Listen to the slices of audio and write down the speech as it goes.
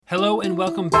Hello and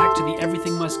welcome back to the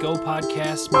Everything Must Go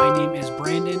podcast. My name is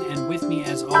Brandon, and with me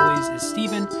as always is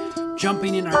Steven,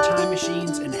 jumping in our time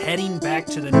machines and heading back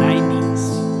to the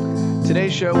 90s.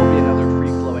 Today's show will be another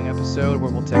free-flowing episode where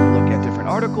we'll take a look at different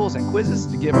articles and quizzes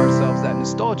to give ourselves that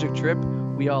nostalgic trip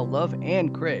we all love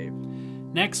and crave.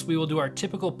 Next, we will do our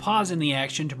typical pause in the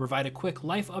action to provide a quick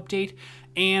life update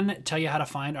and tell you how to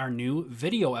find our new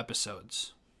video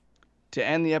episodes. To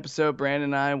end the episode,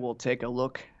 Brandon and I will take a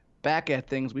look back at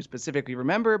things we specifically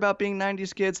remember about being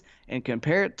 90s kids and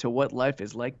compare it to what life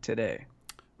is like today.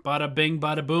 Bada bing,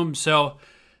 bada boom. So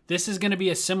this is going to be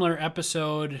a similar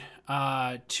episode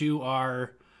to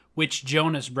our Which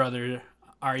Jonas Brother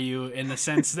Are You, in the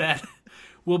sense that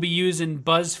we'll be using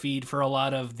BuzzFeed for a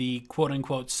lot of the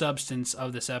quote-unquote substance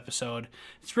of this episode.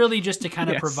 It's really just to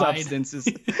kind of provide... Substances.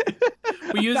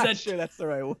 We use I'm that. not sure that's the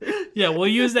right word. Yeah, we'll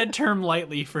use that term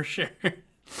lightly for sure.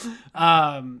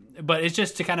 But it's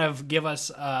just to kind of give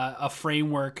us a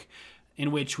framework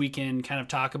in which we can kind of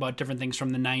talk about different things from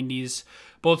the 90s.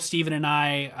 Both Steven and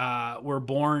I were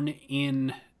born in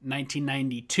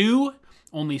 1992,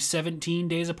 only 17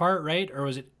 days apart, right? Or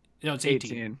was it? No, it's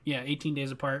 18. Yeah, 18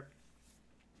 days apart.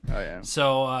 Oh, yeah.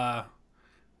 So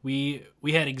we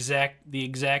had the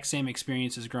exact same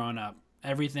experiences growing up.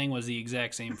 Everything was the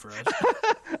exact same for us.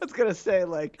 I was going to say,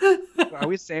 like, are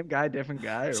we same guy, different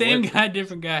guy? Or Same what? guy,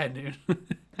 different guy, dude.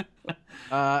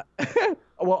 Well,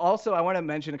 also, I want to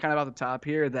mention kind of off the top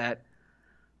here that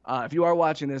if you are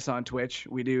watching this on Twitch,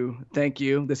 we do thank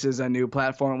you. This is a new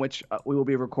platform which we will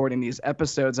be recording these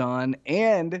episodes on.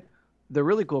 And the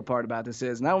really cool part about this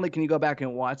is not only can you go back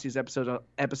and watch these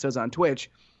episodes on Twitch,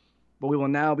 but we will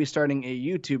now be starting a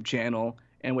YouTube channel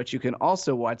in which you can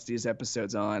also watch these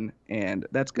episodes on. And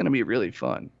that's going to be really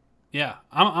fun. Yeah,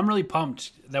 I'm really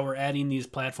pumped that we're adding these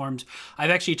platforms. I've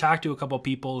actually talked to a couple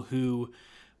people who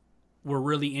were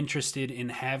really interested in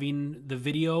having the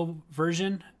video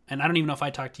version, and I don't even know if I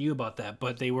talked to you about that,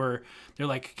 but they're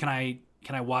like, can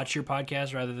I watch your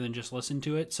podcast rather than just listen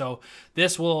to it? So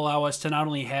this will allow us to not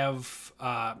only have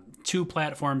two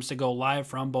platforms to go live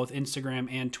from, both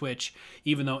Instagram and Twitch,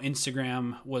 even though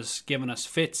Instagram was giving us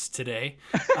fits today.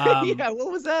 Yeah,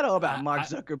 what was that all about, Mark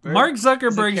Zuckerberg? Mark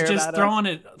Zuckerberg's just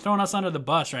throwing us under the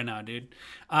bus right now, dude.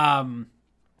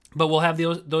 But we'll have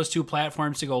those two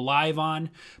platforms to go live on,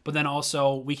 but then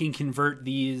also we can convert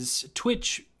these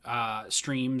Twitch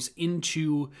streams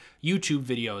into YouTube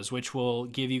videos, which will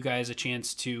give you guys a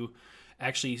chance to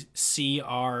actually see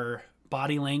our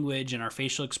body language and our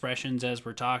facial expressions as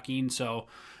we're talking. So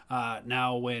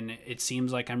now when it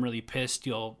seems like I'm really pissed,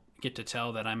 you'll get to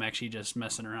tell that I'm actually just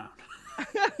messing around.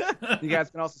 You guys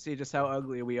can also see just how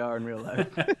ugly we are in real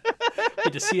life.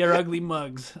 Get to see our ugly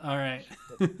mugs. All right.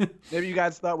 Maybe you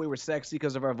guys thought we were sexy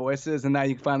because of our voices, and now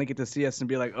you finally get to see us and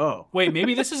be like, oh. Wait,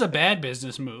 maybe this is a bad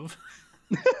business move.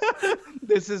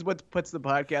 This is what puts the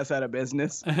podcast out of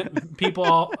business.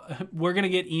 We're going to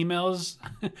get emails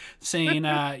saying,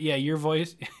 yeah, your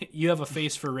voice, you have a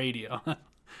face for radio.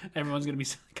 Everyone's going to be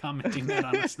commenting that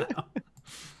on us now.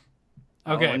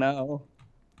 Okay. Oh, no.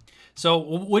 So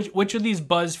which of these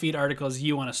BuzzFeed articles do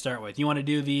you want to start with? You want to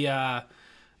do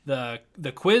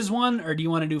the quiz one, or do you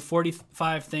want to do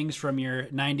 45 things from your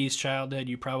 90s childhood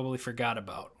you probably forgot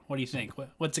about? What do you think?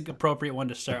 What's an appropriate one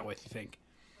to start with, you think?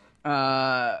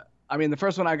 I mean, the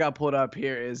first one I got pulled up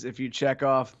here is if you check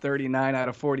off 39 out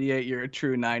of 48, you're a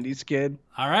true 90s kid.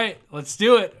 All right, let's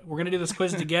do it. We're going to do this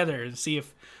quiz together and see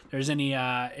if there's any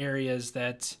areas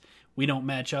that we don't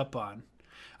match up on.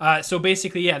 So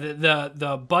basically, yeah,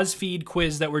 the BuzzFeed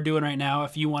quiz that we're doing right now,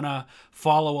 if you want to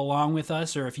follow along with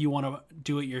us or if you want to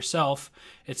do it yourself,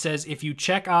 it says if you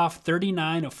check off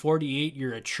 39 of 48,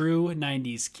 you're a true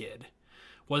 90s kid.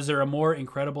 Was there a more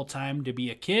incredible time to be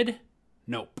a kid?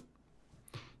 Nope.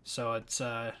 So it's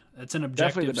an objective.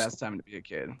 Definitely the best time to be a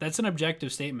kid. That's an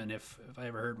objective statement if I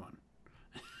ever heard one.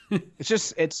 It's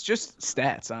just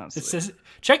stats, honestly. It says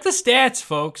check the stats,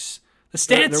 folks. The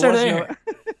stats are there.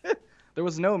 There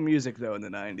was no music though in the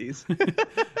 90s.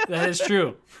 That is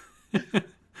true.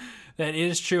 That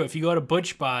is true. If you go to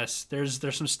Butch Boss, there's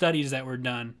some studies that were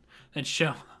done that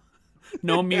show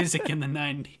no music in the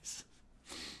 90s.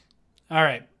 All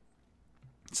right.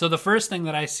 So the first thing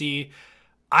that I see,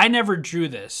 I never drew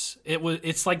this.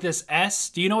 It's like this S.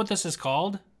 Do you know what this is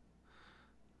called?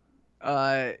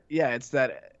 Yeah, it's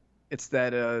that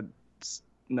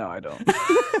no, I don't.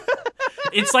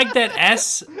 It's like that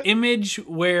S image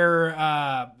where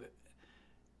I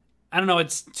don't know,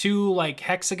 it's two like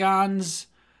hexagons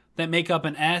that make up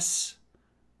an S,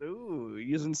 Ooh,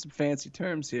 using some fancy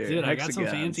terms here. Dude, I got some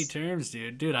Hexagons. fancy terms,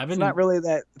 dude. Dude, I've been.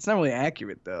 It's not really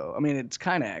accurate though. I mean, it's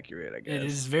kind of accurate, I guess. It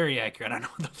is very accurate. I don't know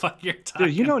what the fuck you're talking.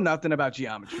 Dude, you know nothing about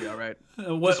geometry, all right?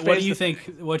 What do you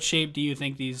think? What shape do you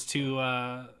think these two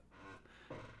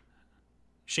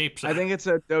shapes are? I think it's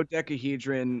a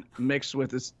dodecahedron mixed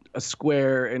with a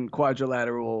square and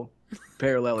quadrilateral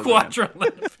parallelogram.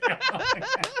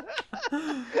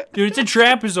 Dude, it's a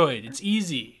trapezoid. It's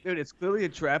easy. Dude, it's clearly a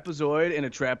trapezoid and a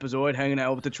trapezoid hanging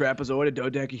out with a trapezoid, a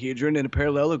dodecahedron, and a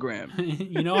parallelogram.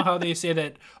 You know how they say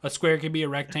that a square can be a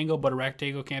rectangle, but a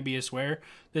rectangle can't be a square?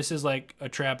 This is like a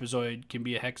trapezoid can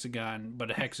be a hexagon,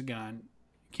 but a hexagon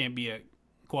can't be a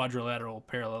quadrilateral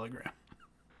parallelogram.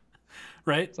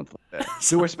 Right? Something like that.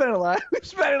 So we're spending a lot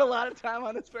of time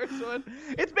on this first one.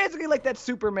 It's basically like that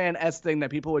Superman-esque thing that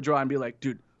people would draw and be like,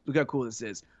 dude, look how cool this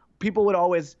is. People would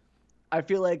always, I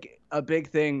feel like a big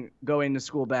thing going to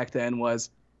school back then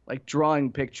was like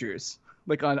drawing pictures.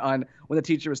 Like on when the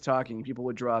teacher was talking, people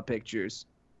would draw pictures.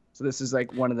 So this is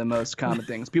like one of the most common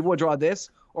things. People would draw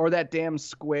this or that damn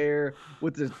square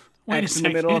with the X in the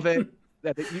middle of it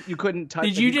that you couldn't touch.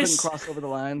 You couldn't cross over the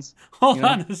lines. Hold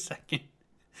on a second.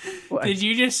 What? Did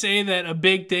you just say that a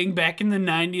big thing back in the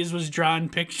 90s was drawing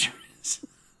pictures?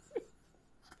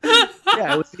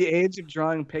 Yeah, it was the age of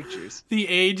drawing pictures. The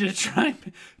age of drawing.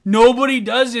 Nobody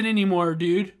does it anymore,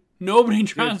 dude. Nobody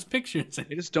draws pictures.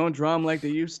 They just don't draw them like they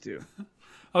used to.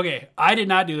 Okay, I did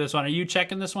not do this one. Are you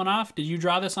checking this one off? Did you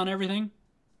draw this on everything?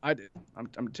 I did.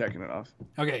 I'm checking it off.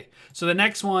 Okay, so the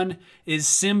next one is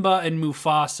Simba and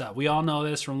Mufasa. We all know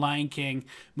this from Lion King.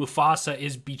 Mufasa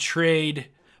is betrayed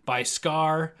by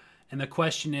Scar, and the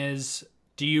question is,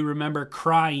 do you remember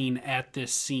crying at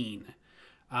this scene?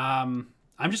 I'm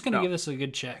just gonna give this a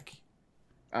good check.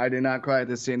 I did not cry at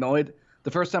this scene.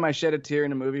 The first time I shed a tear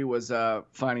in a movie was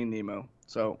Finding Nemo.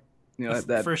 So you know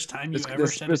that first time you ever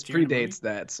shed a tear. This predates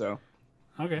that. So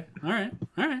okay, all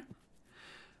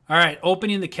right.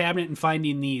 Opening the cabinet and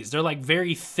finding these. They're like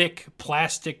very thick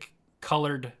plastic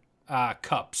colored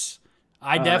cups.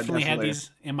 I definitely had these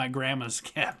in my grandma's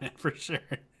cabinet for sure.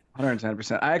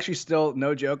 110%. I actually still,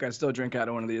 no joke, I still drink out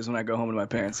of one of these when I go home to my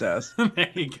parents' house. There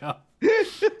you go.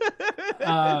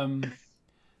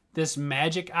 This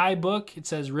Magic Eye book, it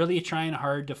says, really trying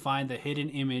hard to find the hidden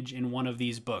image in one of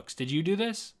these books. Did you do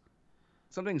this?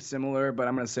 Something similar, but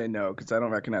I'm going to say no because I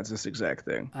don't recognize this exact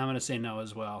thing. I'm going to say no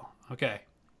as well. Okay.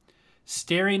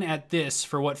 Staring at this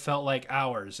for what felt like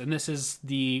hours. And this is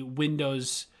the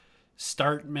Windows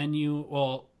start menu.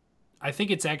 Well, I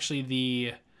think it's actually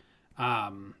the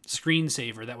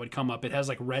screensaver that would come up. It has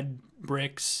like red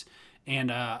bricks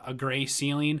and a gray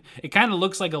ceiling. It kind of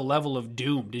looks like a level of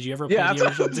Doom. Did you ever play the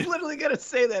original Doom? I was literally gonna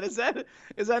say that. Is that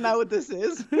not what this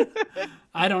is?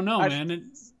 I don't know,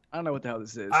 man. I don't know what the hell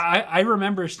this is. I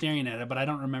remember staring at it, but I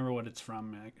don't remember what it's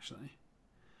from actually.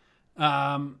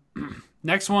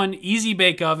 Next one, Easy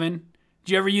Bake Oven.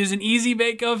 Did you ever use an Easy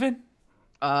Bake Oven?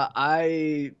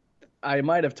 I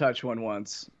might have touched one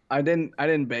once. I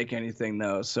didn't bake anything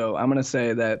though, so I'm gonna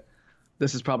say that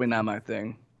this is probably not my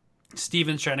thing.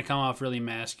 Steven's trying to come off really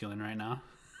masculine right now.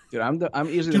 Dude, I'm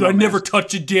easily. Dude, I never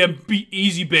touched a damn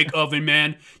Easy Bake Oven,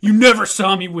 man. You never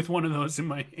saw me with one of those in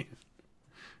my hand.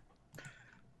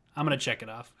 I'm gonna check it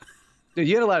off. Dude,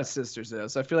 you had a lot of sisters though,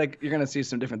 so I feel like you're gonna see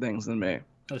some different things than me.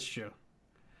 That's true.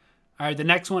 All right, the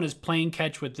next one is Playing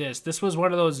Catch with This. This was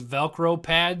one of those Velcro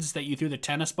pads that you threw the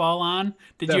tennis ball on.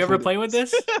 Did you ever play with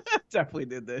this? Definitely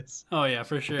did this. Oh, yeah,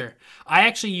 for sure. I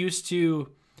actually used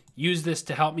to use this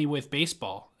to help me with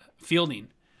baseball fielding,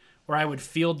 where I would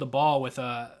field the ball with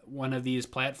one of these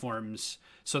platforms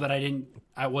so that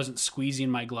I wasn't squeezing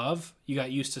my glove. You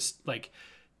got used to like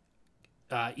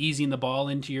easing the ball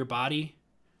into your body.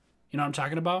 You know what I'm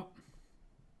talking about?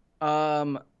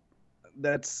 I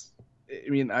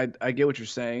mean, I get what you're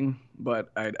saying, but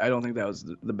I don't think that was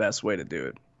the best way to do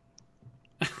it.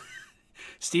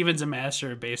 Steven's a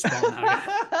master of baseball now.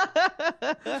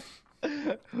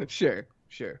 Sure.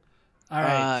 All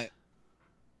right.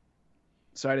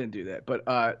 So I didn't do that. But,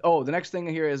 the next thing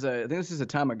here is, I think this is a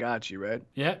Tamagotchi, right?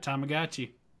 Yeah, Tamagotchi.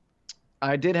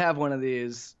 I did have one of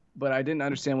these, but I didn't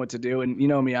understand what to do. And you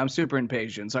know me, I'm super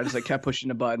impatient. So I just kept pushing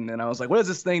the button, and I was like, what is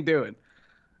this thing doing?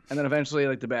 And then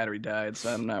eventually, the battery died,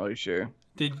 so I'm not really sure.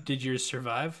 Did yours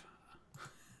survive?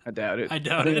 I doubt it. I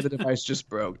think the device just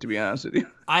broke, to be honest with you.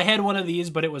 I had one of these,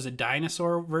 but it was a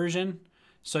dinosaur version.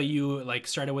 So you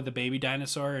started with a baby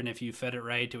dinosaur, and if you fed it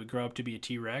right, it would grow up to be a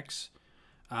T-Rex.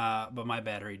 But my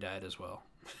battery died as well.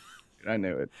 I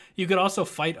knew it. You could also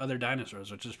fight other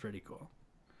dinosaurs, which is pretty cool.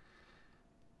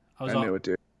 I knew it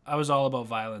too. I was all about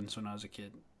violence when I was a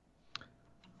kid.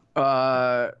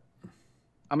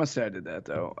 I must say I did that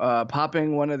though.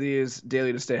 Popping one of these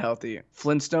daily to stay healthy.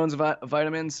 Flintstones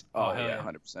vitamins. Oh hell yeah,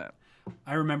 yeah. 100%.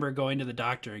 I remember going to the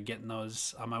doctor and getting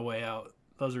those on my way out.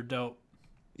 Those are dope.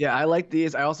 Yeah, I like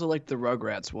these. I also like the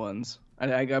Rugrats ones.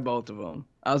 I got both of them.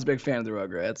 I was a big fan of the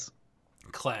Rugrats.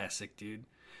 Classic, dude.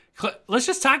 Let's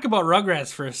just talk about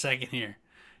Rugrats for a second here.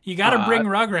 You got to bring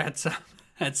Rugrats up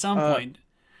at some point.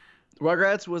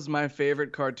 Rugrats was my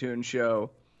favorite cartoon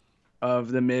show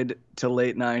of the mid to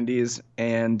late 90s,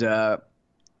 and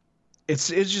it's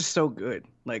just so good.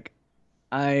 Like,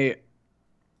 I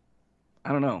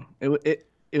don't know. It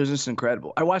was just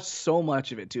incredible. I watched so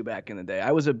much of it too back in the day.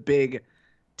 I was a big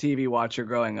TV watcher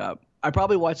growing up. I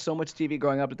probably watched so much TV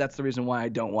growing up, but that's the reason why I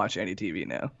don't watch any TV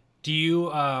now. Do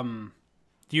you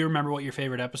remember what your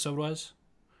favorite episode was?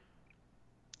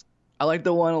 I like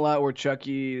the one a lot where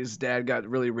Chucky's dad got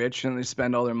really rich and they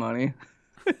spend all their money.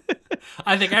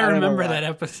 I think I remember that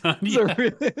episode. It's a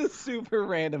really super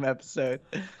random episode.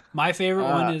 My favorite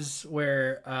one is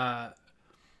where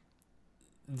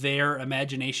their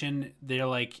imagination, they're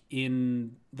like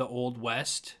in the Old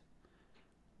West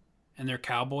and they're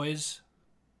cowboys.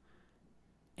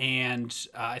 And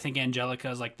I think Angelica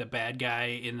is like the bad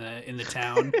guy in the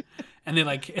town. And they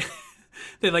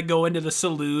like go into the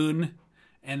saloon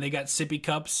and they got sippy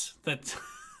cups that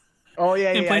oh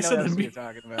yeah, in place I know of what you're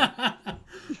talking about. That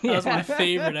was my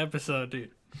favorite episode,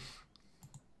 dude.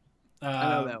 I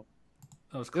know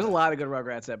that. There's a lot of good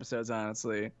Rugrats episodes,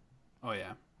 honestly. Oh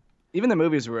yeah. Even the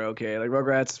movies were okay. Like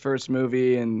Rugrats' first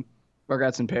movie and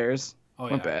Rugrats in Paris. Oh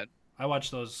yeah. Weren't bad. I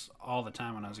watched those all the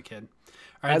time when I was a kid.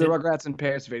 All right, I had the Rugrats in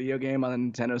Paris video game on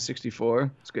the Nintendo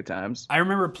 64. It's good times. I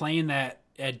remember playing that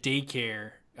at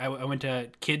daycare. I went to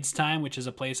Kids Time, which is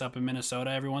a place up in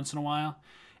Minnesota every once in a while.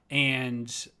 And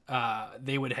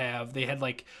they had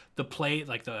like the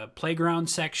playground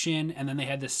section, and then they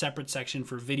had this separate section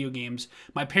for video games.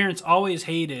 My parents always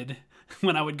hated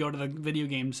when I would go to the video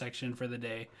game section for the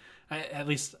day.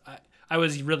 I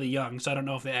was really young, so I don't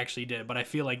know if they actually did, but I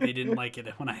feel like they didn't like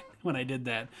it when I did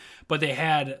that. But they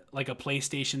had like a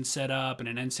PlayStation set up and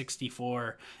an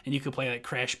N64, and you could play like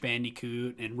Crash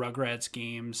Bandicoot and Rugrats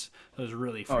games. It was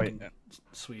really freaking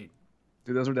sweet.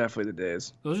 Dude, those were definitely the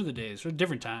days. Those are the days. They're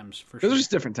different times, for sure. Those are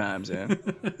just different times, yeah.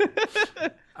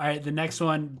 All right, the next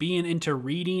one, being into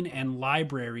reading and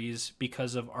libraries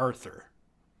because of Arthur.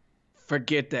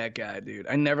 Forget that guy, dude.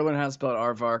 I never learned how to spell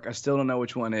Aardvark. I still don't know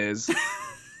which one is.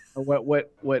 Or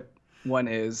what one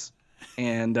is.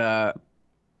 And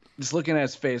just looking at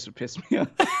his face would piss me off.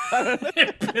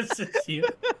 It pisses you.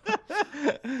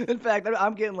 In fact,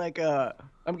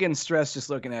 I'm getting stressed just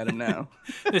looking at him now.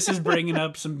 This is bringing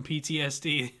up some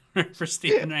PTSD for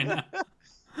Steven right now.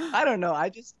 I don't know.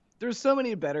 There's so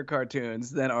many better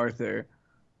cartoons than Arthur.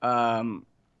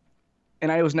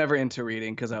 And I was never into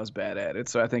reading because I was bad at it.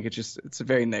 So I think it's a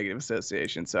very negative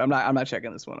association. So I'm not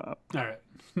checking this one up. All right.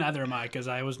 Neither am I, because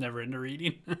I was never into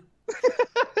reading.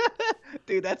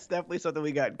 Dude, that's definitely something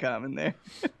we got in common there.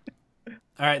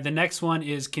 All right, the next one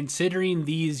is considering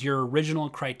these your original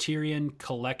Criterion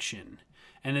collection.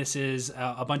 And this is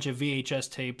a bunch of VHS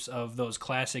tapes of those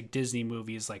classic Disney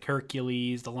movies like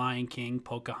Hercules, The Lion King,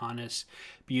 Pocahontas,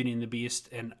 Beauty and the Beast,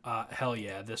 and hell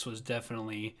yeah, this was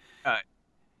definitely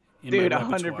dude,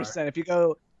 100%. If you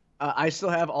go, I still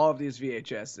have all of these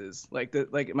VHSs. Like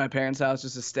at my parents' house,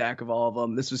 just a stack of all of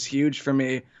them. This was huge for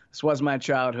me. This was my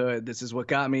childhood. This is what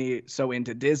got me so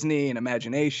into Disney and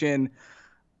imagination.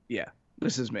 Yeah,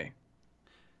 this is me.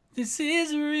 This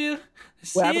is real.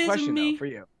 Well, I have a question though for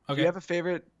you. Okay. Do you have a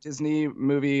favorite Disney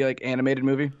movie, like animated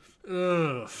movie?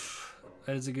 Ugh,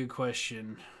 that is a good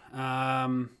question.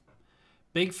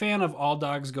 Big fan of All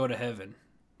Dogs Go to Heaven.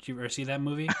 Did you ever see that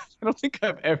movie? I don't think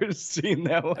I've ever seen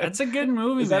that one. That's a good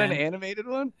movie, Is that an animated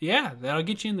one? Yeah, that'll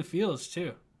get you in the feels,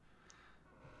 too.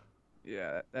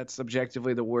 Yeah, that's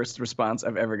objectively the worst response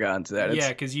I've ever gotten to that. Yeah,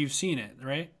 because you've seen it,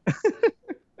 right?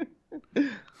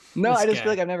 No, I just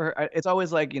feel like I've never heard. It's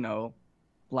always like,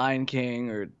 Lion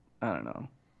King or, I don't know.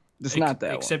 It's not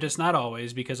that Except it's not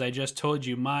always, because I just told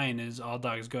you mine is All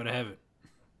Dogs Go to Heaven.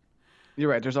 You're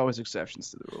right. There's always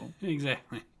exceptions to the rule.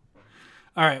 Exactly.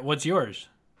 All right, what's yours?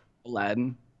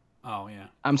 Aladdin. Oh, yeah.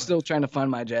 I'm still trying to find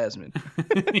my Jasmine.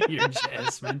 Your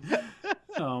Jasmine.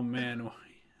 Oh, man.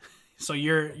 So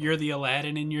you're the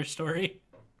Aladdin in your story?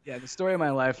 Yeah, the story of my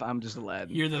life, I'm just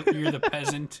Aladdin. You're the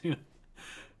peasant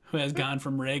who has gone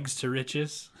from rags to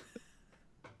riches?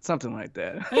 Something like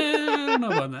that. I don't know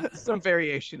about that. Some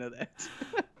variation of that.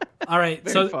 All right.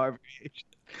 Very far variation.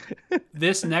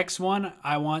 This next one,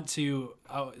 I want to.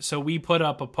 So we put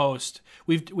up a post.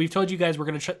 We've told you guys we're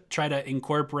going to try to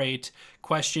incorporate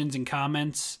questions and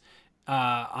comments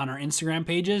on our Instagram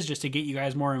pages just to get you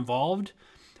guys more involved.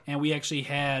 And we actually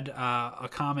had a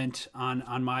comment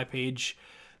on my page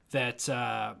that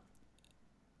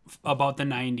about the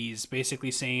 90s,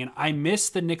 basically saying, I miss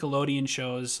the Nickelodeon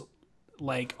shows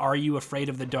like Are You Afraid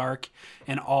of the Dark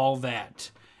and all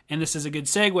that. And this is a good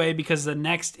segue because the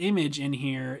next image in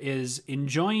here is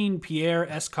enjoying Pierre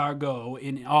Escargot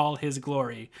in all his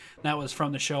glory. That was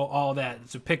from the show All That.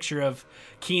 It's a picture of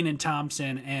Kenan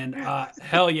Thompson, and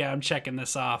hell yeah, I'm checking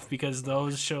this off because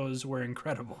those shows were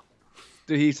incredible.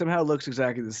 Dude, he somehow looks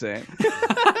exactly the same.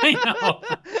 I know.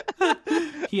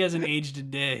 He hasn't aged a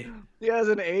day. He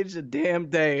hasn't aged a damn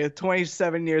day.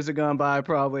 27 years have gone by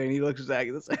probably, and he looks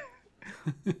exactly the same.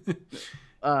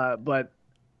 But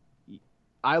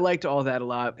I liked All That a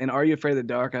lot. And Are You Afraid of the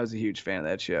Dark? I was a huge fan of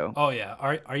that show. Oh, yeah.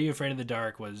 Are You Afraid of the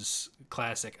Dark was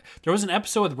classic. There was an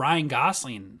episode with Ryan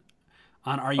Gosling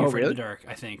on Are You Afraid of the Dark,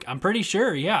 I think. I'm pretty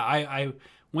sure, yeah. I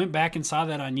went back and saw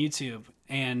that on YouTube.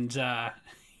 And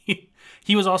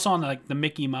he was also on the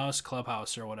Mickey Mouse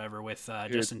Clubhouse or whatever with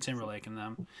Justin Timberlake and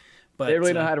them. But they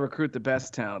really know how to recruit the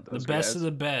best talent. The best of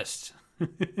the best. But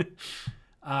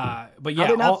yeah, how did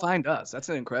they not find us? That's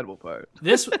an incredible part.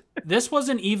 This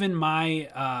wasn't even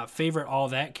my favorite All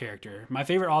That character. My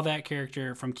favorite All That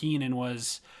character from Kenan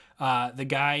was the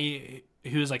guy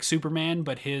who was like Superman,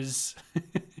 but his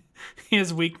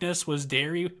his weakness was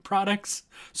dairy products.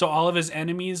 So all of his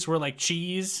enemies were like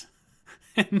cheese,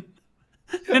 and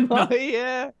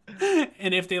yeah.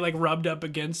 And if they like rubbed up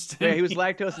against him, yeah, he was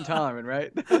lactose intolerant,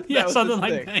 right? Yeah, something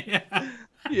like that. Yeah.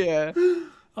 Yeah.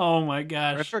 Oh my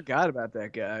gosh. I forgot about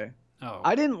that guy. Oh.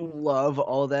 I didn't love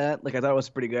All That. Like I thought it was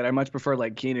pretty good. I much prefer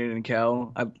like Kenan and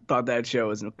Kel. I thought that show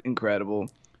was incredible.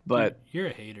 But you're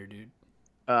a hater, dude.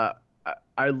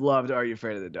 I loved Are You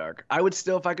Afraid of the Dark? I would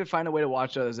still, if I could find a way to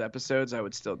watch those episodes, I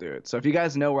would still do it. So if you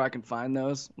guys know where I can find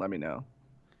those, let me know.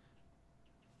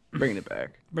 Bringing it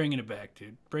back. Bringing it back,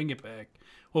 dude. Bring it back.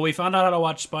 Well, we found out how to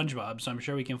watch SpongeBob, so I'm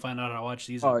sure we can find out how to watch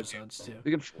these episodes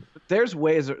too. There's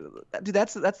ways, dude.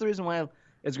 That's the reason why,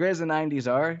 as great as the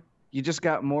 '90s are, you just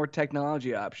got more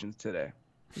technology options today.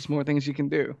 There's more things you can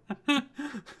do. All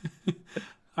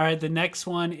right, the next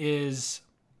one is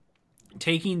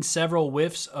taking several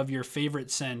whiffs of your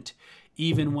favorite scent,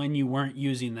 even when you weren't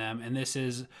using them. And this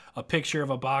is a picture of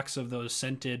a box of those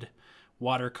scented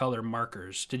watercolor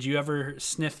markers. Did you ever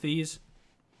sniff these?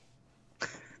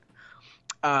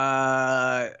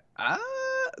 Are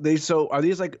these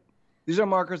like, these are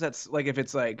markers that's like, if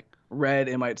it's like red,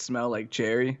 it might smell like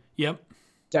cherry. Yep.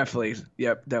 Definitely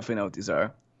know what these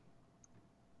are.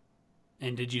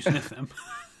 And did you sniff them?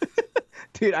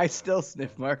 Dude, I still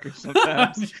sniff markers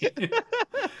sometimes.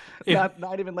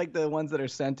 Not even like the ones that are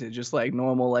scented, just like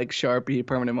normal like Sharpie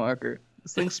permanent marker.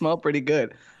 These things smell pretty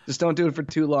good. Just don't do it for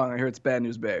too long. I hear it's bad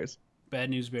news bears.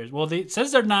 Bad news bears. Well, it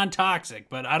says they're non-toxic,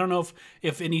 but I don't know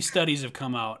if any studies have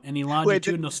come out, any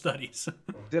longitudinal studies.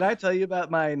 Did I tell you about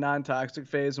my non-toxic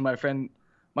phase when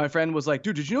my friend was like,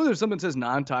 dude, did you know there's something that says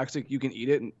non-toxic, you can eat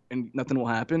it and nothing will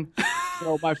happen?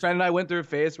 So my friend and I went through a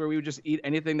phase where we would just eat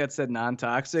anything that said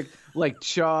non-toxic, like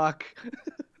chalk,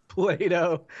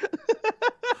 Play-Doh.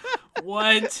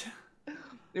 What?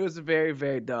 It was very,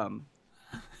 very dumb.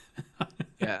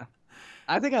 Yeah.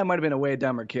 I think I might have been a way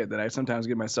dumber kid than I sometimes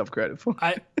give myself credit for.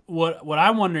 What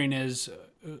I'm wondering is,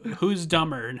 who's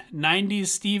dumber, 90s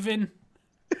Steven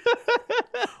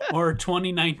or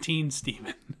 2019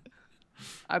 Steven?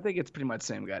 I think it's pretty much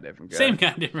same guy, different guy. Same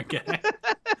guy, different guy.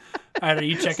 All right, are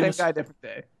you checking this? Same guy, different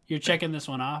day. You're checking this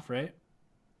one off, right?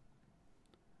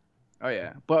 Oh,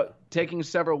 yeah. But taking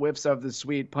several whiffs of the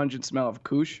sweet, pungent smell of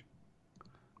Koosh.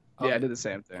 Oh, yeah, I did the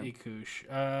same thing. Hey, Koosh.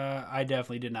 I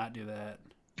definitely did not do that.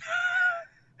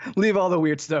 Leave all the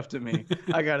weird stuff to me.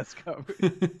 I got us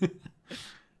covered.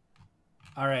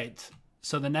 All right.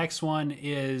 So the next one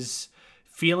is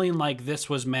feeling like this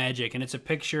was magic. And it's a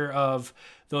picture of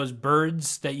those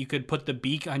birds that you could put the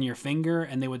beak on your finger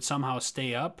and they would somehow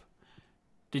stay up.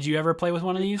 Did you ever play with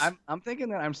one of these? I'm thinking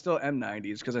that I'm still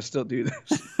M90s because I still do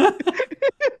this.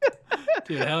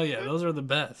 Dude, hell yeah. Those are the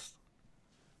best.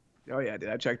 Oh, yeah, dude.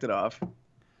 I checked it off.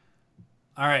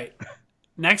 All right.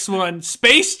 Next one.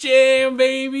 Space Jam,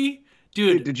 baby.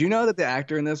 Dude, did you know that the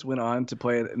actor in this went on to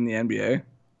play in the NBA?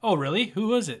 Oh, really? Who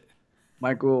was it?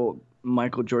 Michael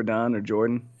Jordan or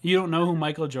Jordan. You don't know who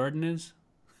Michael Jordan is?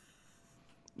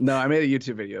 No, I made a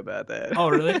YouTube video about that. Oh,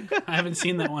 really? I haven't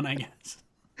seen that one, I guess.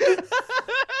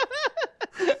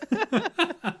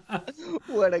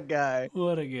 What a guy.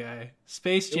 What a guy.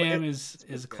 Space Jam is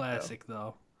a classic,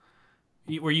 though.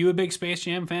 Were you a big Space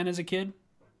Jam fan as a kid?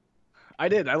 I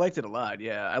did. I liked it a lot,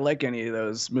 yeah. I like any of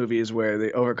those movies where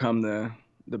they overcome the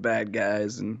bad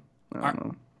guys and I don't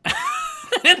know.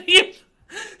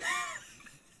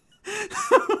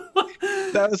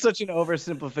 That was such an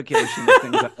oversimplification of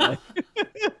things I like.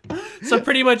 So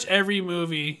pretty much every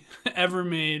movie ever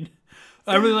made.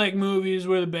 I really like movies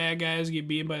where the bad guys get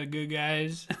beaten by the good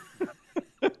guys.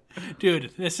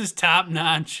 Dude, this is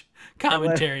top-notch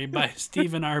commentary by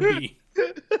Stephen R.B.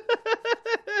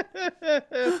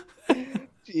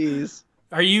 Jeez.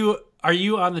 Are you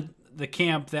on the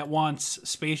camp that wants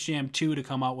Space Jam 2 to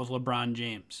come out with LeBron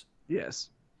James? Yes.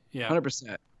 Yeah.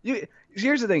 100%.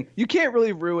 Here's the thing. You can't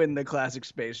really ruin the classic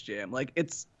Space Jam. Like,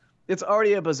 it's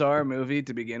already a bizarre movie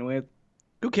to begin with.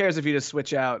 Who cares if you just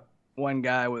switch out one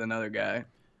guy with another guy?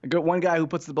 One guy who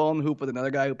puts the ball in the hoop with another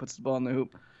guy who puts the ball in the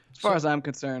hoop. As far as I'm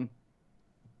concerned.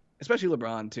 Especially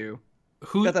LeBron, too.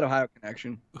 Got that Ohio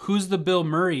connection. Who's the Bill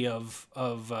Murray of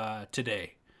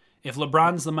today? If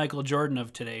LeBron's the Michael Jordan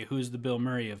of today, who's the Bill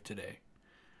Murray of today?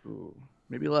 Ooh,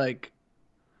 maybe like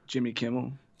Jimmy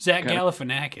Kimmel. Zach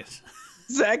Galifianakis.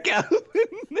 Zach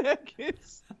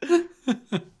Galifianakis.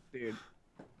 Dude,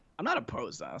 I'm not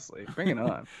opposed, honestly. Bring it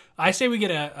on. I say we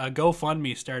get a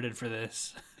GoFundMe started for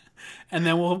this, and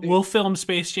then we'll film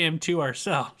Space Jam 2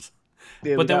 ourselves.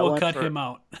 Dude, but then we'll cut him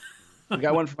out. We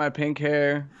got one for my pink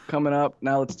hair coming up.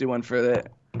 Now let's do one for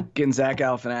getting Zach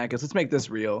Galifianakis. Let's make this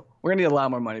real. We're gonna need a lot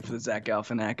more money for the Zach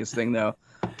Galifianakis thing, though.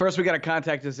 First, we gotta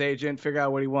contact his agent, figure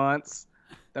out what he wants,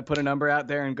 then put a number out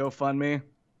there and GoFundMe.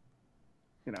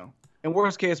 You know, in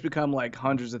worst case, become like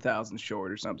hundreds of thousands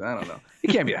short or something. I don't know.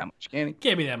 It can't be that much, can it?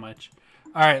 Can't be that much.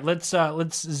 All right, let's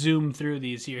zoom through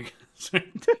these here.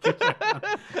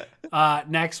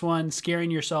 Next one,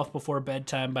 scaring yourself before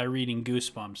bedtime by reading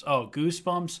Goosebumps. Oh,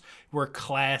 Goosebumps were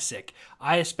classic.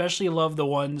 I especially love the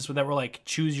ones that were like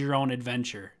choose your own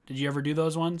adventure. Did you ever do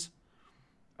those ones?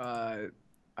 I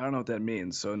don't know what that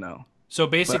means, so no. So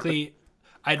basically,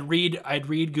 I'd read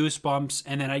Goosebumps,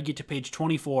 and then I'd get to page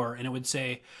 24, and it would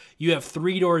say, you have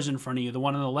 3 doors in front of you, the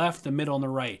one on the left, the middle, and the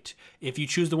right. If you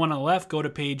choose the one on the left, go to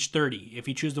page 30. If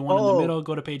you choose the one in the middle,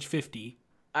 go to page 50.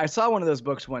 I saw one of those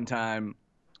books one time,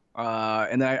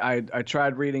 and then I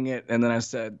tried reading it, and then I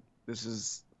said, this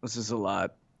is a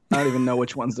lot. I don't even know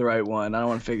which one's the right one. I don't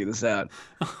want to figure this out.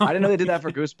 I didn't know they did that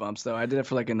for Goosebumps, though. I did it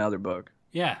for like another book.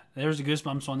 Yeah, there was a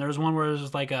Goosebumps one. There was one where it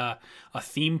was like a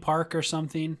theme park or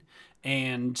something,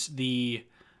 and there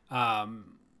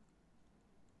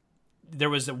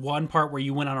was one part where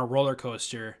you went on a roller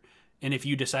coaster, and if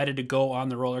you decided to go on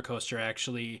the roller coaster,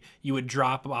 actually, you would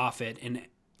drop off it and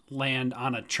land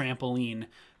on a trampoline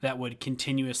that would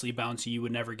continuously bounce you. You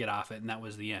would never get off it, and that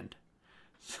was the end.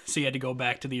 So you had to go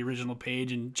back to the original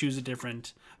page and choose a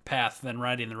different path than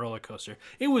riding the roller coaster.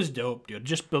 It was dope, dude.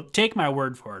 Just take my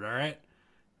word for it, all right?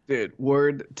 Dude,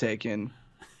 word taken.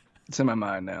 It's in my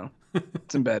mind now.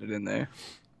 It's embedded in there.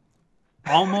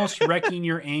 Almost wrecking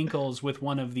your ankles with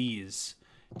one of these.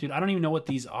 Dude, I don't even know what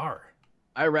these are.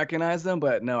 I recognize them,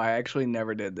 but no, I actually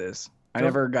never did this. I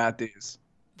never got these.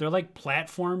 They're like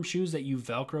platform shoes that you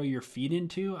Velcro your feet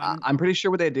into? I'm pretty sure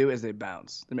what they do is they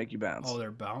bounce. They make you bounce. Oh, they're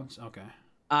bounce? Okay.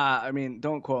 I mean,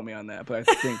 don't quote me on that, but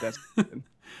I think that's good.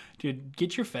 Dude,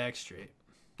 get your facts straight.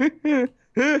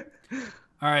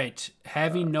 All right.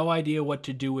 Having no idea what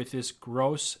to do with this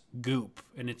gross goop,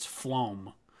 and it's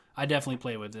phloem. I definitely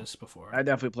played with this before. I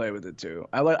definitely played with it too.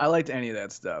 I liked any of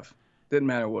that stuff. Didn't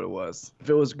matter what it was. If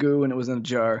it was goo and it was in a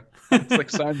jar, it's like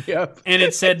sign me up. And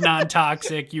it said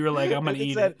non-toxic. You were like, I'm going to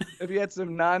eat it. If you had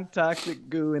some non-toxic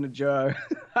goo in a jar,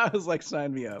 I was like,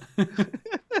 sign me up.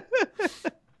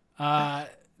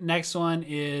 Next one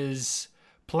is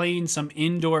playing some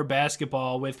indoor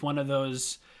basketball with one of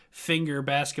those finger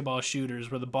basketball shooters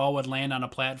where the ball would land on a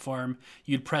platform.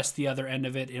 You'd press the other end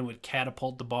of it and it would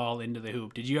catapult the ball into the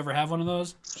hoop. Did you ever have one of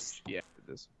those? Yeah,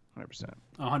 it is. 100%.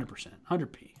 100%.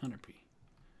 100p.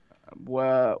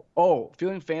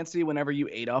 Feeling fancy whenever you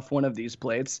ate off one of these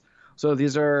plates. So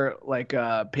these are like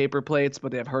paper plates,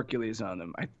 but they have Hercules on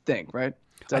them, I think, right?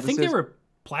 I think they were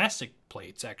plastic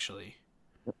plates, actually.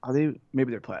 Are they? Maybe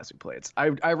they're plastic plates.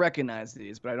 I recognize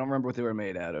these, but I don't remember what they were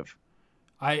made out of.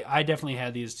 I definitely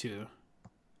had these too.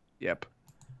 Yep.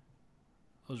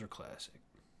 Those are classic.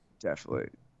 Definitely.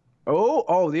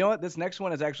 Oh, you know what? This next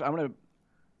one is actually, I'm going to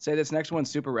say this next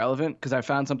one's super relevant because I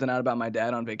found something out about my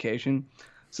dad on vacation.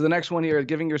 So the next one here is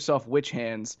giving yourself witch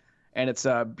hands, and it's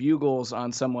bugles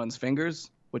on someone's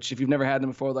fingers, which if you've never had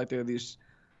them before, like they're these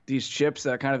chips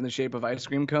that are kind of in the shape of ice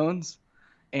cream cones.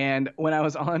 And when I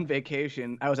was on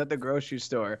vacation, I was at the grocery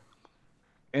store,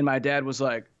 and my dad was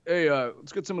like, hey,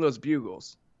 let's get some of those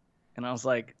bugles. And I was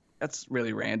like, that's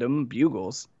really random,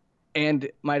 bugles.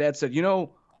 And my dad said,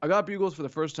 I got bugles for the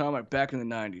first time like back in the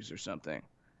 90s or something.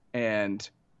 And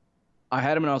I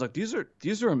had them, and I was like, these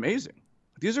are amazing.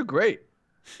 These are great.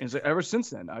 he's like, ever since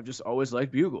then, I've just always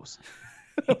liked bugles.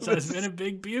 He's been a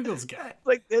big Bugles guy.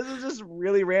 Like, this is just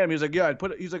really random. He's like, yeah,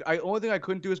 he's like, only thing I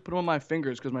couldn't do is put them on my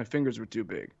fingers because my fingers were too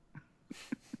big.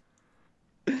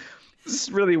 This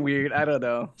is really weird. I don't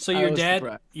know. So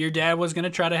your dad was gonna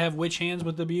try to have witch hands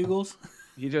with the Bugles?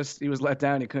 He was let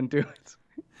down. He couldn't do it.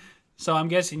 So I'm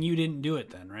guessing you didn't do it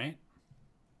then, right?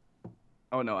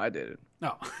 Oh no, I did it.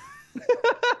 No.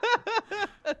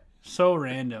 So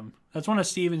random. That's one of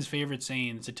Steven's favorite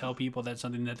sayings, to tell people that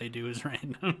something that they do is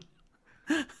random.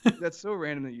 That's so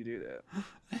random that you do that.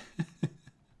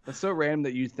 That's so random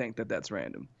that you think that that's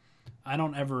random. I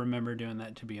don't ever remember doing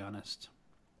that, to be honest.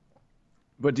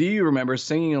 But do you remember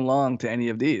singing along to any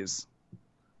of these?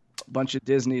 A bunch of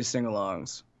Disney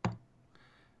sing-alongs.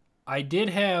 I did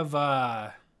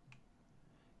have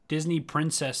Disney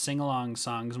princess sing-along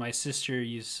songs. My sisters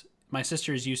used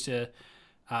to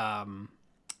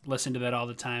listen to that all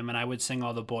the time, and I would sing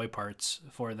all the boy parts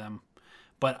for them.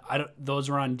 But those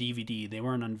were on DVD. They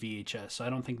weren't on VHS, so I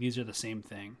don't think these are the same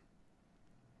thing.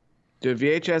 Dude,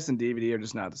 VHS and DVD are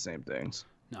just not the same things.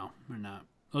 No, they're not.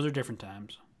 Those are different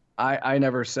times. I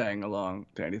never sang along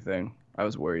to anything. I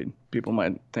was worried people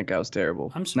might think I was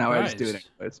terrible. I'm surprised. Now I just do it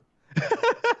anyways.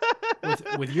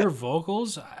 With your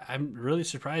vocals, I'm really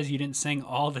surprised you didn't sing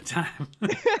all the time.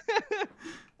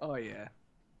 Oh, yeah.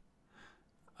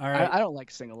 All right. I don't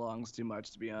like sing-alongs too much,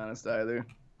 to be honest, either.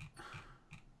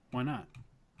 Why not?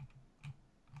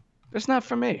 It's not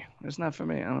for me. It's not for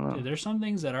me. I don't know. Dude, there's some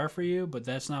things that are for you, but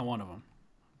that's not one of them.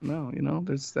 No,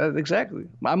 there's that exactly.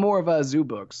 I'm more of a Zoo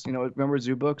Books. Remember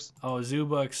Zoo Books? Oh, Zoo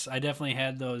Books. I definitely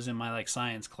had those in my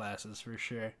science classes for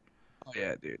sure. Oh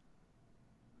yeah, dude.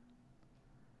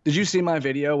 Did you see my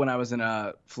video when I was in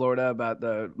Florida about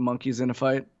the monkeys in a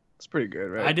fight? It's pretty good,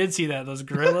 right? I did see that. Those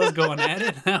gorillas going at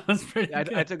it. That was pretty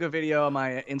good. I took a video on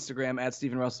my Instagram at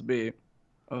Stephen Russell B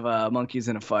of monkeys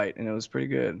in a fight, and it was pretty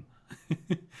good.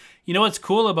 You know what's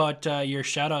cool about your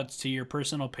shout-outs to your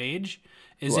personal page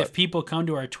is What? if people come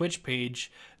to our Twitch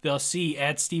page, they'll see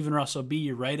at Stephen Russell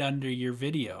B right under your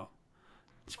video.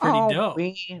 It's pretty dope.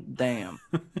 Damn.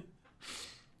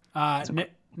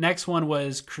 Next one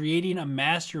was creating a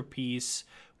masterpiece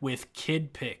with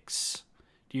kid pics.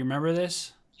 Do you remember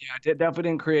this? Yeah, I definitely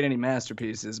didn't create any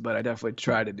masterpieces, but I definitely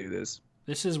tried to do this.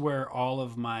 This is where all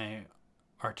of my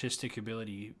artistic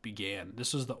ability began.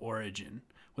 This was the origin,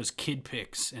 was kid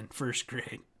pics in first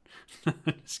grade.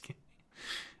 Just kidding.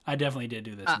 I definitely did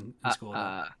do this in school.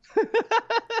 The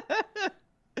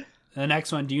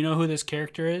next one, do you know who this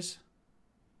character is?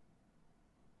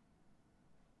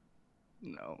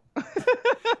 No.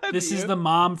 This is the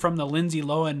mom from the Lindsay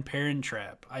Lohan Parent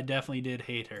Trap. I definitely did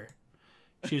hate her.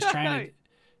 She was trying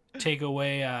to take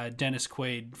away Dennis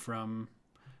Quaid from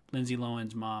Lindsay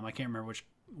Lohan's mom. I can't remember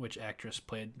which actress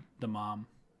played the mom.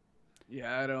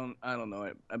 Yeah, I don't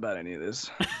know about any of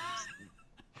this.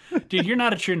 Dude, you're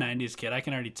not a true 90s kid. I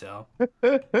can already tell.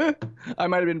 I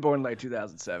might have been born like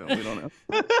 2007. We don't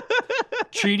know.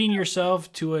 Treating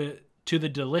yourself to the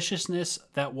deliciousness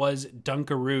that was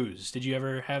Dunkaroos. Did you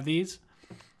ever have these?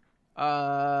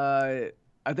 I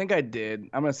think I did.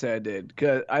 I'm gonna say I did.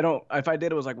 Cause I don't. If I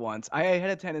did, it was like once. I had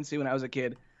a tendency when I was a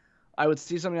kid. I would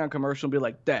see something on commercial and be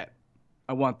like, "That,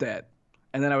 I want that,"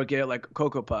 and then I would get like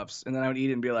Cocoa Puffs, and then I would eat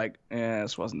it and be like,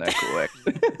 "This wasn't that cool."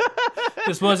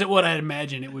 This wasn't what I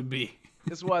imagined it would be.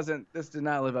 This did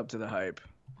not live up to the hype.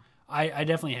 I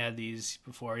definitely had these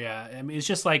before. Yeah, I mean,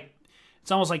 it's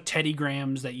almost like Teddy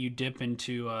Grahams that you dip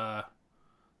into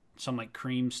some like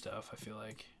cream stuff. I feel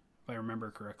like, if I remember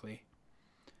correctly.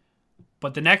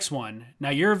 But the next one,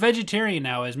 now you're a vegetarian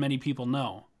now, as many people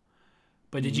know.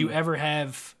 But did you ever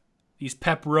have these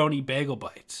pepperoni bagel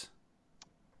bites?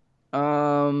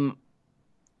 I'm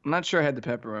not sure I had the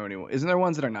pepperoni one. Isn't there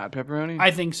ones that are not pepperoni?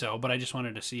 I think so, but I just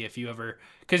wanted to see if you ever,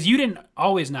 because you didn't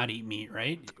always not eat meat,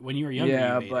 right? When you were younger.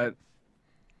 Yeah, you ate but it.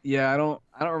 yeah, I don't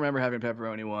remember having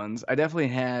pepperoni ones. I've definitely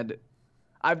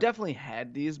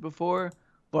had these before,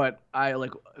 but I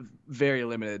like a very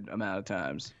limited amount of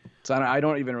times. So I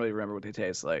don't even really remember what they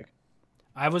taste like.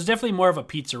 I was definitely more of a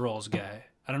pizza rolls guy.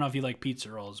 I don't know if you like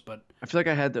pizza rolls, but I feel like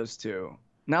I had those too.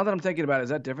 Now that I'm thinking about it, is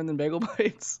that different than bagel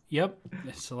bites? Yep,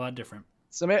 it's a lot different.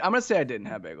 So I'm gonna say I didn't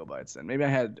have bagel bites then. Maybe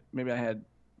I had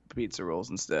pizza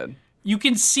rolls instead. You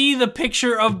can see the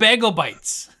picture of bagel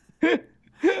bites. I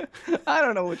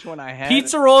don't know which one I had.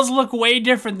 Pizza rolls look way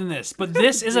different than this, but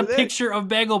this is a picture of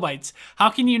bagel bites.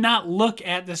 How can you not look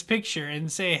at this picture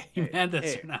and say you had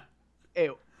this or not?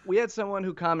 Hey, we had someone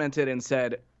who commented and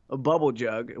said a bubble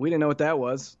jug. We didn't know what that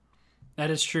was. That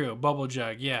is true. Bubble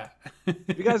jug, yeah.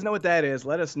 If you guys know what that is,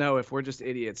 let us know if we're just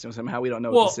idiots and somehow we don't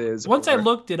know what this is. Once I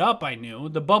looked it up, I knew.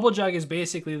 The bubble jug is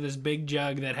basically this big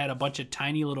jug that had a bunch of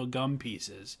tiny little gum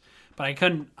pieces. But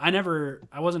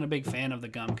I wasn't a big fan of the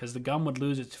gum because the gum would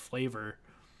lose its flavor.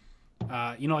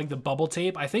 Like the bubble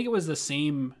tape. I think it was the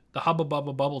Hubba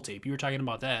Bubba bubble tape. You were talking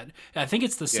about that. I think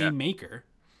it's the same maker.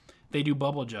 They do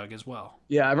bubble jug as well.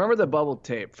 Yeah, I remember the bubble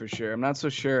tape for sure. I'm not so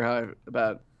sure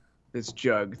about this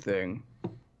jug thing.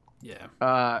 Yeah.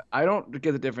 I don't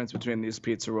get the difference between these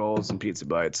pizza rolls and pizza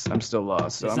bites. I'm still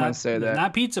lost. So I'm going to say that.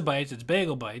 Not pizza bites, it's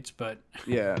bagel bites, but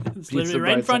yeah, it's literally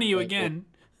right in front of you again.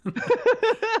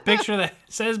 Picture that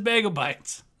says bagel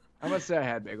bites. I'm going to say I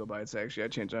had bagel bites, actually. I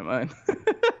changed my mind.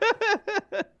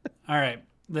 All right.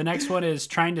 The next one is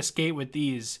trying to skate with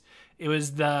these. It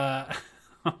was oh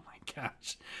my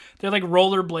gosh. They're like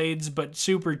rollerblades, but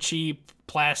super cheap,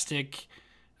 plastic.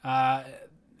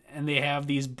 And they have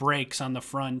these brakes on the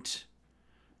front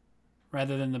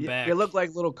rather than the back. They look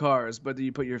like little cars, but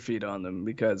you put your feet on them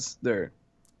because they're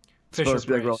supposed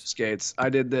to be like roller skates. I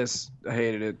did this. I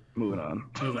hated it. Moving on.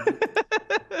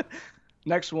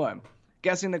 Next one.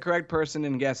 Guessing the correct person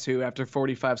in Guess Who after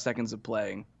 45 seconds of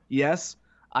playing. Yes,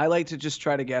 I like to just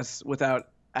try to guess without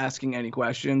asking any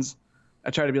questions.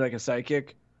 I try to be like a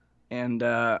psychic. And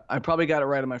I probably got it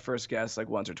right on my first guess like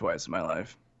once or twice in my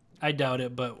life. I doubt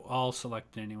it, but I'll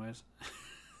select it anyways.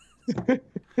 All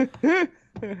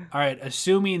right,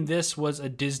 assuming this was a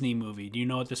Disney movie. Do you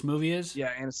know what this movie is?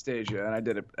 Yeah, Anastasia, and I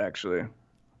did it actually.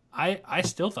 I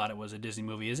still thought it was a Disney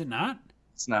movie. Is it not?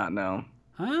 It's not, no.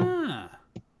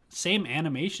 Same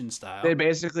animation style. They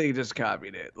basically just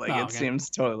copied it. It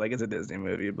seems totally like it's a Disney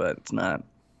movie, but it's not.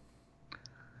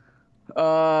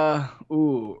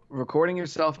 Recording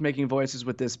yourself making voices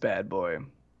with this bad boy.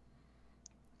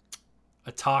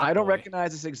 I don't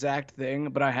recognize this exact thing,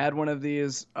 but I had one of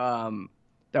these that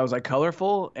was like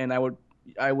colorful, and I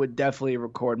would definitely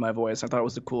record my voice. I thought it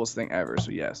was the coolest thing ever.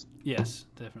 So yes. Yes,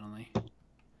 definitely.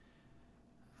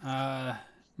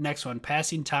 Next one,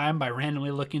 passing time by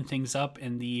randomly looking things up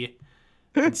in the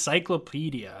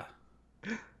encyclopedia.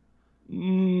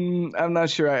 I'm not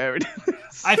sure I ever did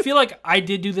this. I feel like I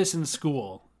did do this in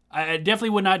school. I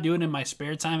definitely would not do it in my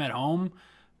spare time at home.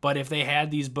 But if they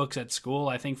had these books at school,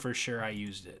 I think for sure I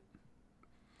used it.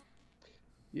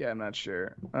 Yeah, I'm not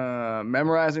sure.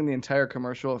 Memorizing the entire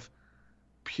commercial of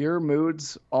Pure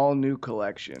Moods all new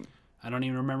collection. I don't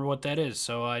even remember what that is,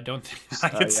 so I don't think I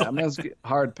could select it.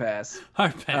 Hard pass.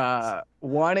 Hard pass.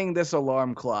 Wanting this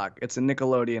alarm clock. It's a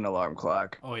Nickelodeon alarm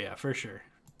clock. Oh, yeah, for sure.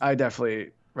 I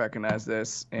definitely recognize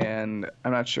this, and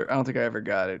I'm not sure. I don't think I ever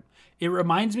got it. It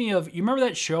reminds me of, you remember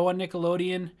that show on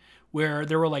Nickelodeon where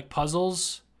there were like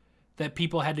puzzles that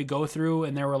people had to go through,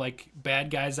 and there were like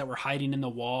bad guys that were hiding in the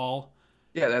wall?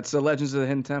 Yeah, that's the Legends of the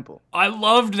Hidden Temple. I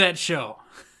loved that show.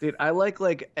 Dude, I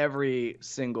like every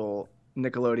single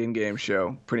Nickelodeon game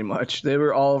show, pretty much. They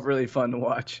were all really fun to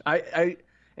watch.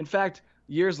 In fact,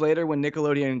 years later when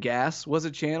Nickelodeon Gas was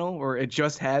a channel where it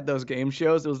just had those game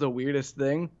shows, it was the weirdest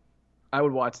thing. I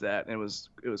would watch that, and it was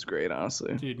great,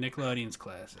 honestly. Dude, Nickelodeon's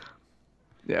classic.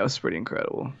 Yeah, it was pretty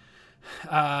incredible.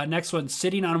 Next one,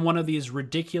 sitting on one of these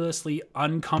ridiculously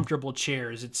uncomfortable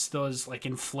chairs. It's those like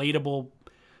inflatable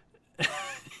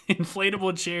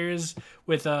chairs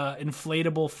with a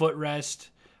inflatable footrest.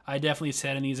 I definitely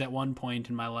sat in these at one point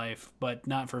in my life, but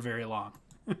not for very long.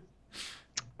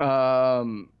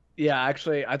 Yeah,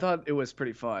 actually, I thought it was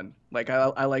pretty fun. Like,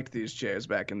 I liked these chairs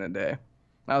back in the day.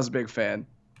 I was a big fan.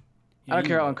 Yeah, I don't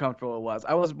care how uncomfortable it was.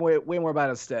 I was way more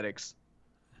about aesthetics.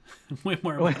 Wait,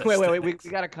 we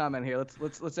got a comment here.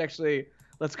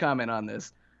 Let's comment on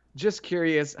this. Just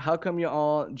curious, how come you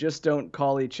all just don't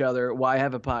call each other why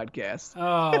have a podcast?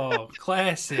 Oh,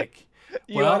 classic.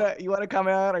 You want to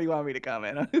comment on it, or you want me to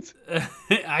comment on it?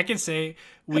 I can say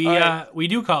we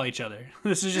do call each other.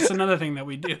 This is just another thing that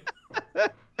we do.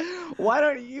 Why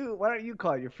don't you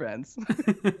call your friends?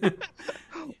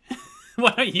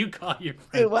 Why don't you call your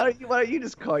friends? Dude, why don't you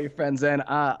just call your friends and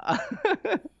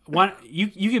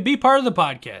you could be part of the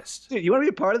podcast. Dude, you want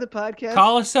to be a part of the podcast?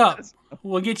 Call us up.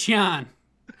 We'll get you on.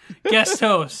 Guest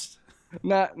host.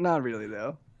 Not really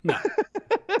though. No.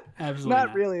 Absolutely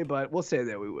not really, but we'll say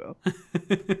that we will.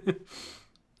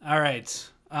 All right.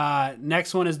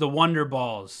 Next one is the Wonder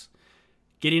Balls.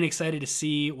 Getting excited to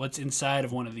see what's inside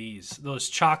of one of these. Those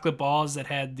chocolate balls that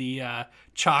had the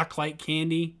chalk-like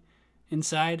candy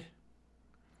inside.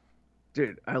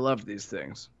 Dude, I love these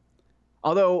things.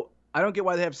 Although, I don't get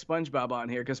why they have SpongeBob on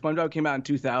here, because SpongeBob came out in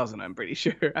 2000, I'm pretty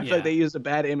sure. I feel like they used a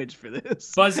bad image for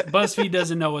this. BuzzFeed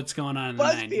doesn't know what's going on in the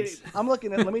 90s. I'm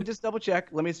looking at let me just double check.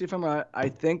 Let me see if I'm right. I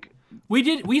think...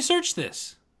 We searched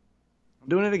this. I'm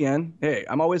doing it again. Hey,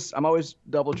 I'm always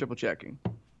double triple checking.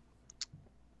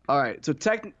 All right, so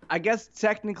I guess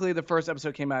technically the first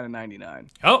episode came out in '99.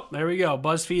 Oh, there we go.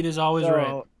 BuzzFeed is always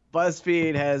right.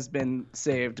 BuzzFeed has been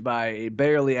saved by a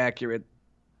barely accurate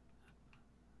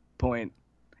point.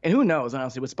 And who knows,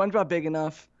 honestly, was SpongeBob big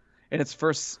enough in its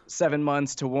first 7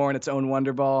 months to warrant its own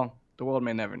Wonder Ball? The world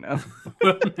may never know. The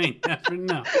world may never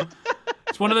know.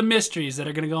 It's one of the mysteries that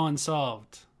are going to go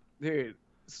unsolved. Dude,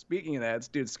 speaking of that,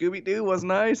 dude, Scooby-Doo was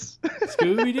nice.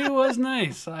 Scooby-Doo was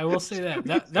nice. I will say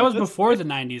that. That was before the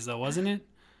 90s, though, wasn't it?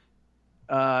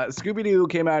 Scooby-Doo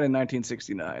came out in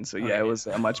 1969, so yeah, it was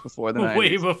much before the 90s.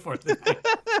 Way before the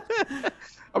 90s.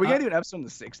 Are we going to do an episode in the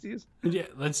 60s? Yeah,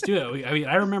 let's do it. I mean,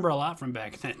 I remember a lot from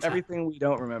back then. Everything we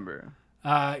don't remember.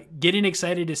 Getting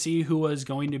excited to see who was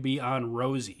going to be on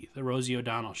Rosie, the Rosie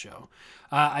O'Donnell show.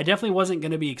 I definitely wasn't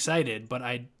going to be excited, but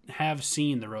I have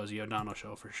seen the Rosie O'Donnell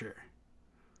show for sure.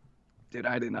 Dude,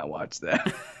 I did not watch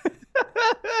that.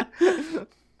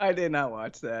 I did not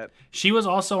watch that. She was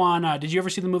also on, did you ever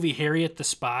see the movie Harriet the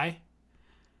Spy?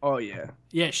 Oh, yeah.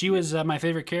 Yeah, she was my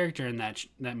favorite character in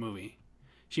that movie.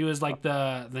 She was like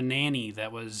the nanny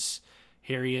that was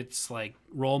Harriet's like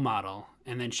role model,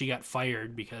 and then she got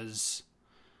fired because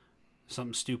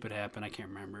something stupid happened. I can't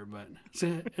remember, but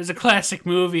it's a classic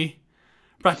movie.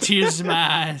 Brought tears to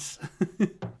my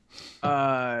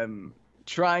eyes.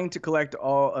 Trying to collect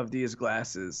all of these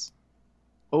glasses.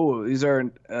 Oh, these are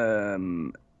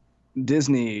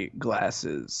Disney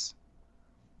glasses.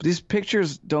 But these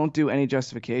pictures don't do any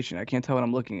justification. I can't tell what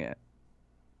I'm looking at.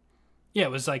 Yeah,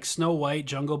 it was like Snow White,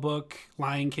 Jungle Book,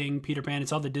 Lion King, Peter Pan.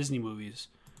 It's all the Disney movies.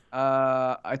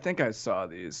 I think I saw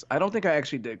these. I don't think I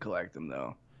actually did collect them,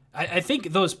 though. I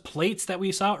think those plates that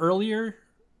we saw earlier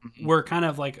were kind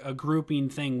of like a grouping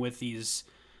thing with these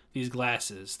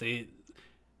glasses.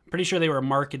 Pretty sure they were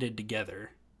marketed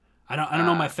together. I don't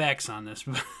know my facts on this,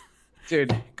 but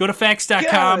dude, go to facts.com.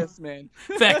 Get out of this, man.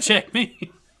 Fact check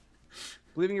me.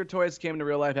 Believing your toys came into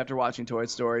real life after watching Toy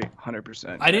Story,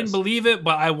 100%. I didn't believe it,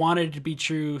 but I wanted it to be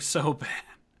true so bad.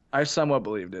 I somewhat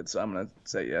believed it, so I'm going to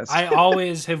say yes. I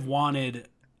always have wanted,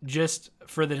 just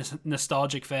for the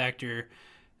nostalgic factor,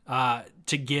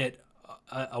 to get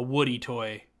a Woody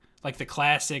toy, like the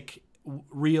classic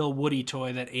real Woody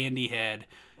toy that Andy had,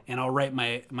 and I'll write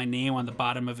my name on the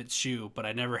bottom of its shoe, but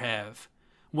I never have.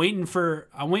 I'm waiting for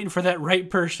that right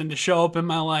person to show up in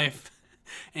my life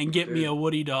and get me a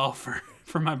Woody doll for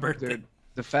my birthday. Dude,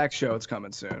 the fact show it's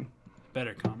coming soon.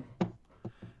 Better come.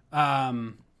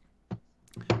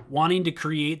 Wanting to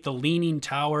create the Leaning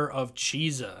Tower of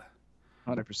Cheesa.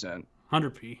 100%.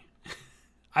 100p.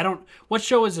 What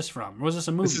show is this from? Was this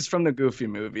a movie? This is from the Goofy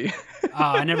movie.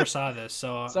 I never saw this.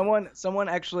 So someone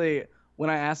actually, when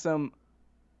I asked them,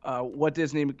 what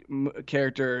Disney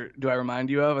character do I remind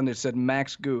you of, and they said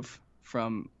Max Goof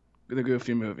from the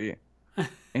Goofy movie,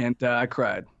 and I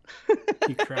cried.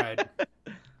 You cried.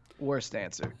 Worst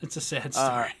answer. It's a sad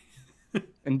story.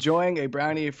 Enjoying a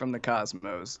brownie from the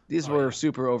Cosmos. These were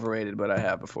super overrated, but I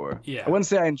have before. Yeah. I wouldn't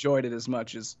say I enjoyed it as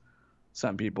much as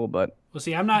some people, but well,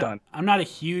 see, I'm not a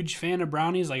huge fan of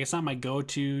brownies. Like, it's not my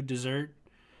go-to dessert.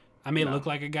 I may look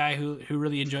like a guy who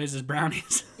really enjoys his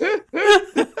brownies.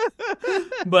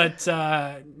 But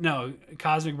no,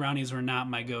 cosmic brownies were not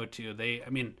my go-to.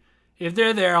 If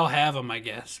they're there, I'll have them, I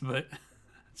guess. But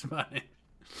that's about it.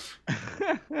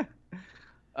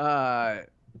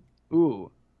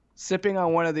 Sipping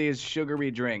on one of these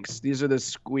sugary drinks. These are the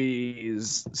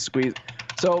squeeze.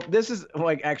 So this is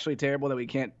like actually terrible that we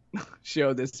can't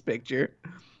show this picture.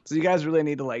 So you guys really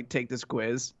need to like take this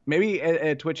quiz. Maybe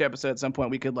a Twitch episode at some point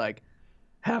we could like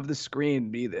have the screen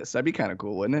be this. That'd be kind of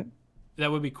cool, wouldn't it? That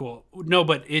would be cool. No,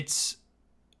 but it's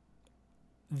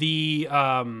the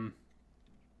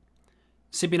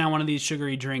sipping on one of these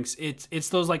sugary drinks. It's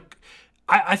those like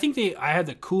I think I had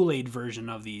the Kool-Aid version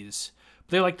of these.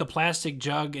 They're like the plastic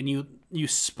jug, and you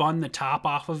spun the top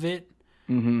off of it,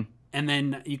 and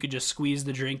then you could just squeeze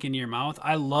the drink into your mouth.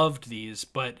 I loved these,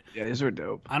 but yeah, these are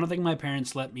dope. I don't think my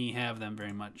parents let me have them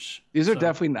very much. These are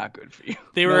definitely not good for you.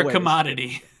 They were a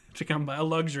commodity to come by, a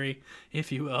luxury,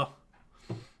 if you will.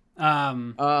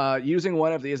 Using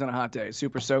one of these on a hot day,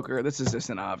 Super Soaker. This is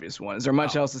just an obvious one. Is there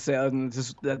much else to say other than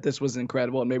that this was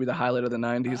incredible and maybe the highlight of the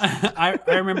 90s? I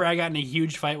remember I got in a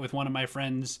huge fight with one of my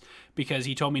friends because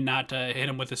he told me not to hit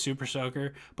him with a Super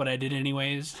Soaker, but I did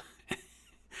anyways.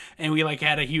 And we like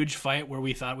had a huge fight where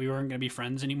we thought we weren't going to be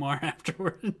friends anymore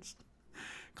afterwards.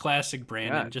 Classic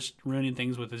Brandon, just ruining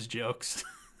things with his jokes.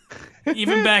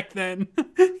 Even back then.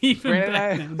 We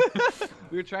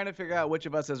were trying to figure out which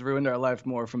of us has ruined our life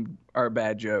more from our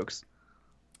bad jokes.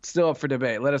 still up for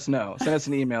debate. Let us know. Send us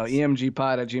an email,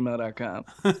 emgpod@gmail.com.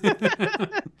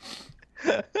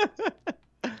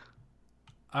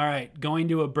 All right, going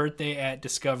to a birthday at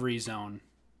Discovery Zone.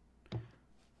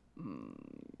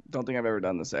 Don't think I've ever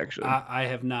done this, actually. I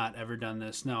have not ever done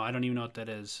this. No, I don't even know what that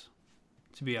is,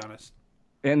 to be honest.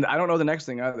 And I don't know the next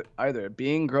thing either.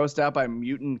 Being grossed out by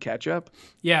mutant ketchup?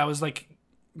 Yeah, it was like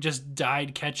just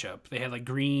dyed ketchup. They had like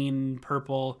green,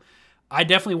 purple. I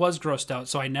definitely was grossed out,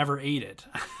 so I never ate it.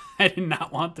 I did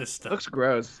not want this stuff. Looks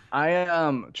gross.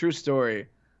 True story.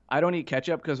 I don't eat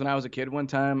ketchup because when I was a kid one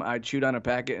time, I chewed on a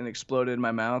packet and exploded in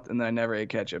my mouth, and then I never ate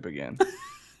ketchup again.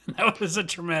 That was a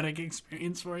traumatic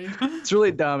experience for you. It's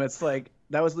really dumb. It's like,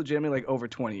 that was legitimately like over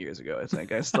 20 years ago, I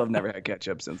think. I still have never had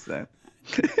ketchup since then.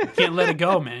 Can't let it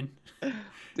go, man.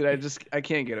 Dude, I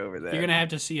can't get over that. You're going to have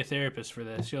to see a therapist for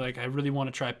this. You're like, I really want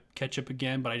to try ketchup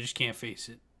again, but I just can't face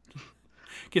it.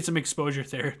 Get some exposure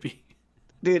therapy.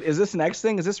 Dude, is this next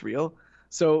thing? Is this real?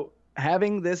 So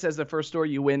having this as the first store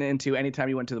you went into anytime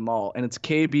you went to the mall, and it's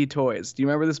KB Toys. Do you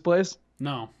remember this place?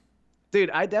 No. Dude,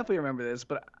 I definitely remember this,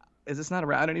 but is this not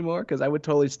around anymore? Because I would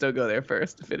totally still go there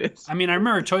first if it is. I mean, I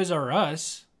remember Toys R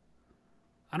Us.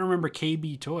 I don't remember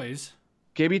KB Toys.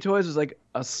 KB Toys was like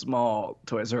a small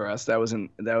Toys R Us that was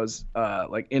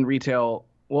like in retail.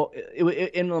 Well,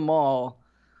 it in the mall,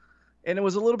 and it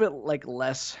was a little bit like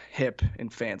less hip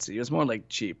and fancy. It was more like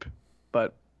cheap,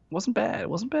 but it wasn't bad. It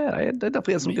wasn't bad. I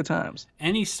definitely had some good times.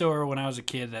 Any store when I was a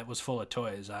kid that was full of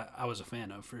toys, I was a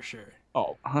fan of for sure.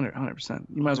 Oh, 100%.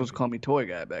 You might as well just call me Toy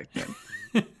Guy back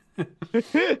then.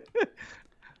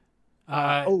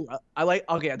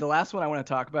 Okay, the last one I want to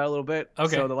talk about a little bit.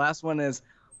 Okay. So the last one is,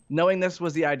 knowing this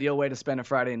was the ideal way to spend a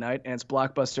Friday night, and it's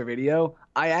Blockbuster Video.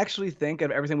 I actually think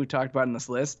of everything we talked about in this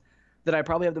list that I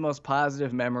probably have the most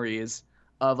positive memories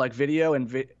of, like video and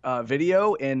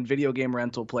video game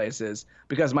rental places,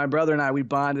 because my brother and I, we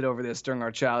bonded over this during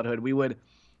our childhood. We would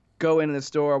go into the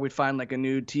store, we'd find like a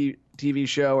new TV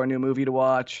show or a new movie to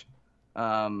watch,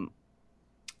 and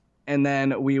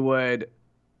then we would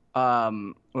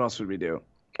what else would we do?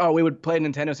 Oh, we would play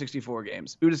Nintendo 64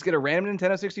 games. We would just get a random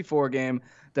Nintendo 64 game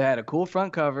that had a cool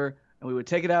front cover, and we would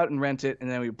take it out and rent it, and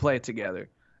then we would play it together.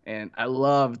 And I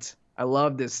loved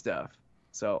this stuff.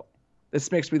 So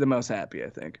this makes me the most happy, I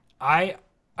think. I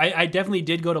definitely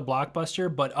did go to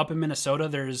Blockbuster, but up in Minnesota,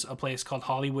 there's a place called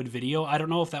Hollywood Video. I don't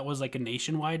know if that was like a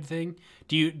nationwide thing.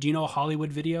 Do you know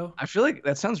Hollywood Video? I feel like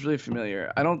that sounds really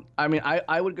familiar.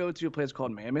 I would go to a place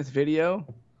called Mammoth Video.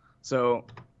 So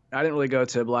I didn't really go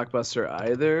to Blockbuster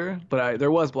either, but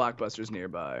there was Blockbusters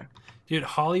nearby. Dude,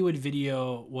 Hollywood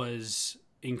Video was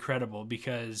incredible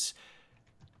because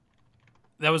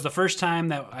that was the first time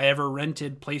that I ever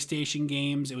rented PlayStation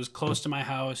games. It was close to my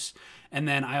house. And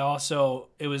then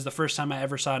it was the first time I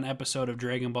ever saw an episode of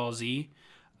Dragon Ball Z.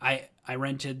 I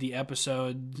rented the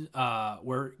episode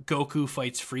where Goku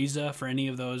fights Frieza, for any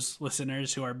of those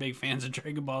listeners who are big fans of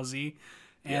Dragon Ball Z.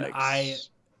 And I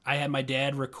had my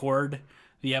dad record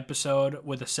the episode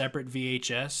with a separate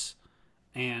VHS,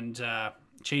 and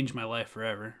changed my life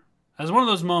forever. That was one of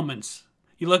those moments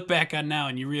you look back on now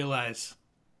and you realize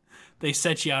they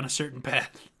set you on a certain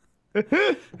path.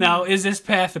 Now, is this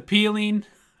path appealing,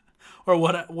 or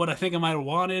what I think I might have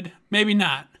wanted? Maybe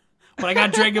not. But I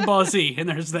got Dragon Ball Z, and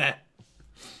there's that.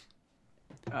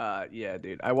 Yeah,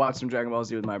 dude. I watched some Dragon Ball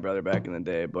Z with my brother back in the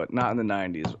day, but not in the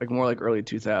 90s. Like more like early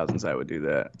 2000s, I would do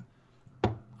that.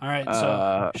 All right,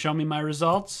 so show me my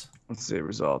results. Let's see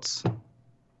results.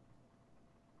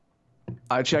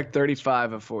 I checked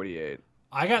 35 of 48.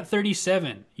 I got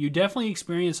 37. You definitely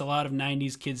experienced a lot of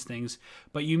 90s kids things,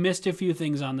 but you missed a few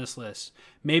things on this list.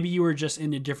 Maybe you were just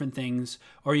into different things,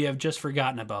 or you have just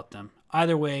forgotten about them.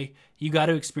 Either way, you got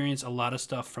to experience a lot of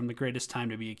stuff from the greatest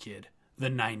time to be a kid, the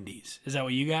 90s. Is that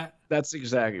what you got? That's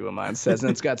exactly what mine says,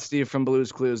 and it's got Steve from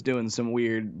Blue's Clues doing some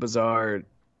weird, bizarre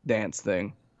dance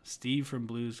thing. Steve from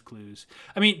Blue's Clues.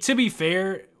 I mean, to be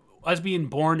fair, us being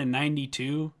born in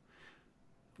 92,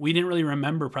 we didn't really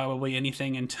remember probably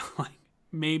anything until like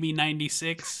maybe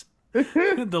 96.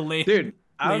 The late. Dude,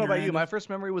 I don't know about you. My first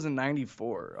memory was in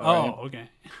 94. Oh,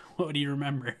 okay. What do you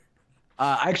remember?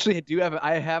 Actually,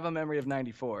 I have a memory of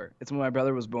 94. It's when my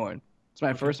brother was born. It's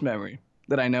my first memory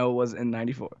that I know was in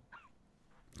 94.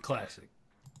 Classic.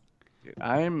 Dude,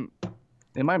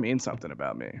 it might mean something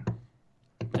about me.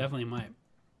 Definitely might.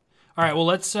 All right, well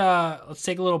let's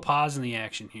take a little pause in the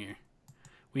action here.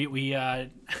 We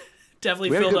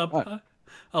definitely filled up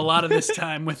a lot of this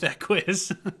time with that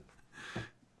quiz.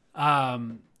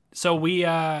 So we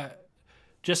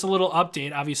just a little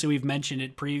update. Obviously, we've mentioned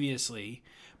it previously,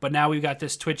 but now we've got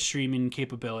this Twitch streaming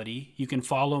capability. You can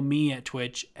follow me at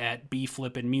Twitch at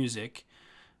BFlippinMusic,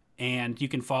 And you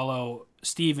can follow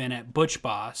Steven at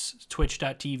ButchBoss,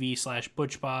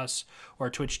 twitch.tv/ButchBoss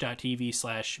or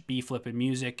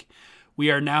twitch.tv/BFlippinMusic. We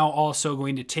are now also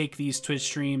going to take these Twitch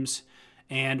streams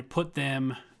and put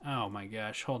them... Oh my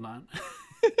gosh, hold on.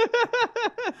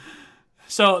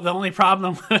 So the only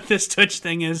problem with this Twitch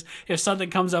thing is if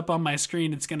something comes up on my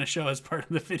screen, it's going to show as part of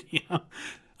the video.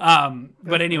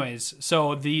 But anyways,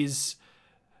 so these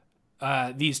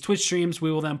Twitch streams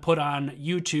we will then put on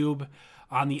YouTube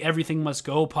on the Everything Must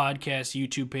Go podcast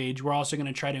YouTube page. We're also going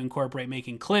to try to incorporate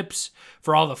making clips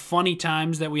for all the funny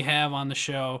times that we have on the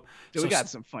show. Dude, we got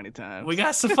some funny times. We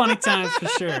got some funny times for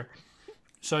sure.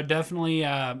 So definitely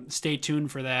stay tuned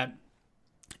for that.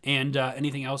 And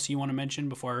anything else you want to mention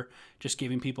before just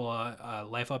giving people a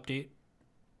life update?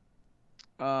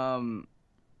 No.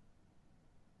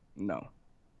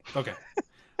 Okay.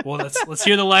 Well, let's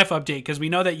hear the life update because we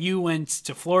know that you went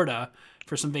to Florida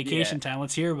for some vacation time.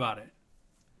 Let's hear about it.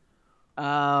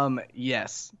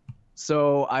 Yes.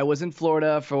 So I was in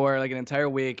Florida for like an entire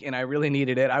week and I really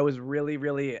needed it. I was really,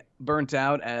 really burnt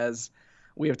out, as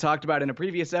we have talked about in a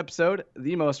previous episode,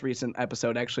 the most recent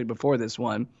episode actually before this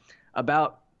one,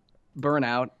 about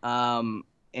burnout.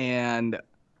 And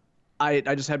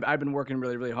I've been working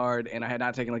really, really hard and I had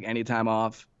not taken like any time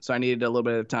off. So I needed a little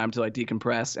bit of time to like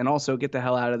decompress and also get the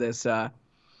hell out of this,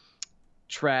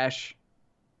 trash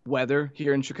weather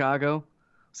here in Chicago.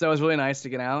 So it was really nice to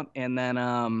get out. And then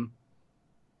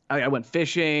I went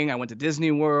fishing. I went to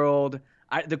Disney World.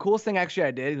 The coolest thing actually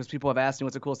I did, because people have asked me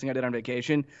what's the coolest thing I did on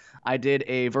vacation, I did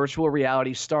a virtual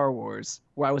reality Star Wars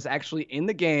where I was actually in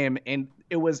the game, and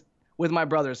it was with my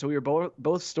brother. So we were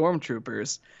both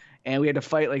stormtroopers, and we had to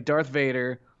fight like Darth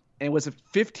Vader. And it was a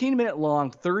 15-minute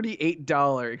long,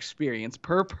 $38 experience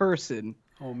per person.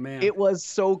 Oh man. It was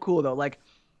so cool though. Like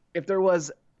if there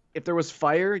was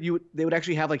fire, they would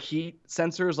actually have like heat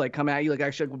sensors like come at you, like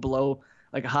actually would blow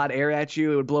like hot air at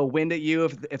you. It would blow wind at you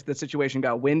if the situation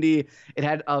got windy. It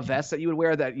had a vest that you would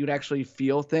wear that you'd actually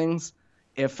feel things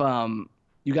if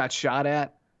you got shot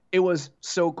at. It was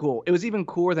so cool. It was even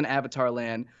cooler than Avatar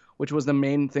Land, which was the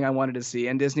main thing I wanted to see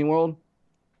in Disney World.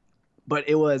 But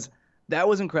that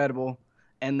was incredible.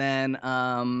 And then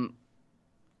I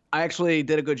actually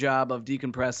did a good job of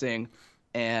decompressing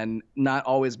and not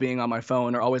always being on my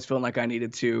phone or always feeling like I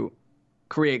needed to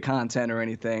create content or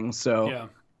anything. So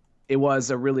it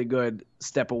was a really good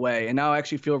step away. And now I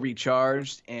actually feel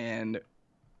recharged. And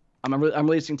I'm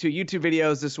releasing 2 YouTube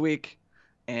videos this week.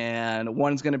 And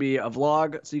one's going to be a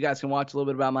vlog, so you guys can watch a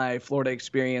little bit about my Florida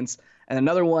experience. And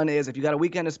another one is, if you got a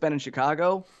weekend to spend in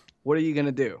Chicago, what are you going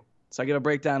to do? So I give a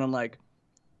breakdown on like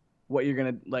what you're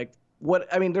going to like.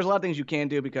 There's a lot of things you can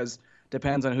do because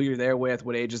depends on who you're there with,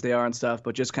 what ages they are and stuff,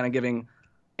 but just kind of giving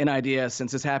an idea,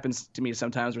 since this happens to me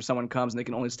sometimes where someone comes and they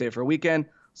can only stay for a weekend.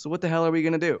 So what the hell are we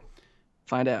going to do?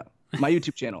 Find out. My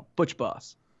YouTube channel, Butch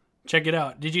Boss. Check it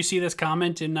out. Did you see this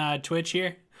comment in Twitch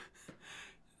here?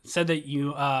 It said that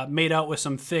you made out with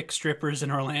some thick strippers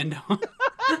in Orlando.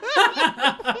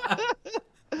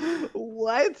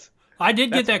 What? I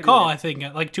did get that call, I think,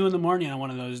 at like 2 a.m. on one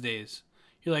of those days.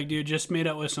 You're like, dude, just made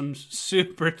out with some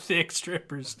super thick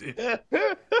strippers, dude.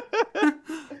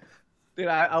 Dude,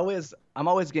 I'm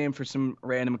always game for some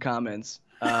random comments.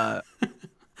 I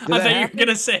thought you were going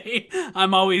to say,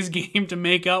 I'm always game to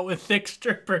make out with thick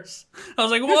strippers. I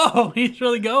was like, whoa, he's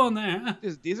really going there.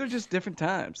 These are just different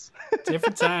times.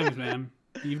 Different times, man.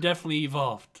 You've definitely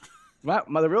evolved.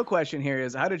 The real question here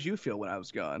is, how did you feel when I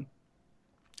was gone?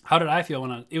 How did I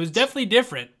feel it was definitely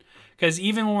different. Because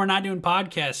even when we're not doing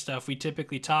podcast stuff, we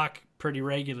typically talk pretty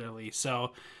regularly.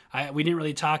 So we didn't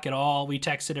really talk at all. We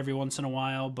texted every once in a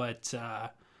while. But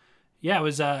it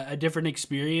was a different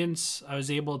experience. I was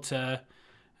able to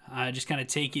just kind of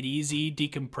take it easy,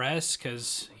 decompress,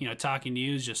 because, talking to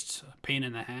you is just a pain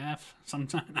in the half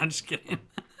sometimes. I'm just kidding.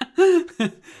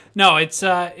 No,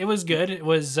 it was good. It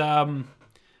was, I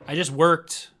just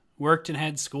worked and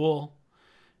had school.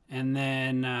 And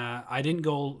then I didn't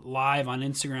go live on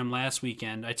Instagram last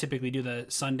weekend. I typically do the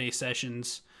Sunday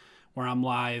sessions where I'm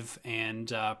live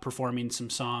and performing some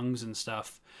songs and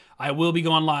stuff. I will be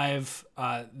going live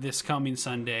this coming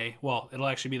Sunday. Well, it'll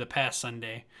actually be the past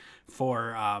Sunday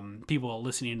for people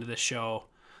listening to this show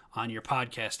on your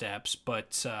podcast apps.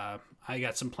 But I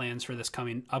got some plans for this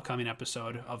upcoming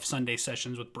episode of Sunday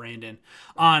Sessions with Brandon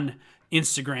on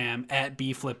Instagram at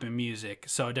BFlippinMusic.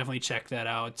 So definitely check that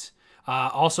out.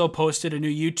 Also posted a new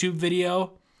YouTube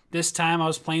video. This time I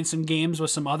was playing some games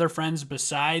with some other friends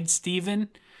besides Steven.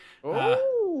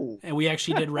 And we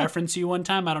actually did reference you one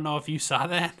time. I don't know if you saw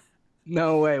that.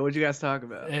 No way. What'd you guys talk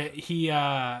about?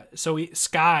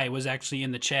 Sky was actually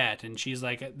in the chat, and she's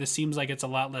like, "This seems like it's a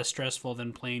lot less stressful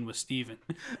than playing with Steven."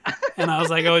 And I was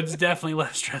like, "Oh, it's definitely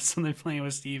less stressful than playing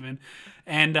with Steven."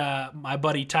 And my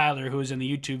buddy Tyler, who was in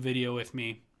the YouTube video with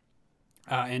me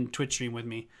and Twitch stream with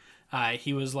me,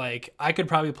 he was like, "I could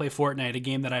probably play Fortnite, a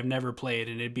game that I've never played,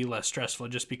 and it'd be less stressful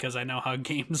just because I know how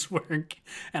games work,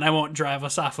 and I won't drive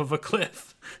us off of a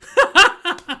cliff."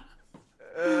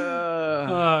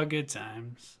 Oh, good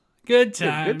times. Good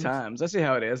times. Good times. I see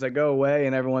how it is. I go away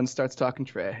and everyone starts talking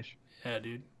trash. Yeah,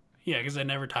 dude. Yeah, because I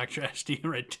never talk trash to you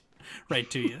right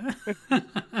to you.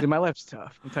 Dude, my life's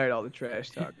tough. I'm tired of all the trash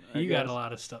talk. You got a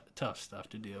lot of tough stuff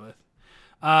to deal with.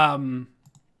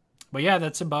 But yeah,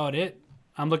 that's about it.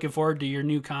 I'm looking forward to your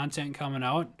new content coming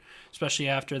out, especially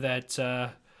after that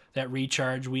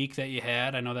recharge week that you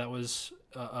had. I know that was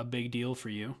a big deal for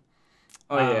you.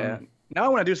 Oh yeah. Now I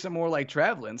want to do some more like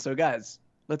traveling. So guys,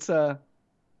 let's tell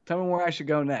me where I should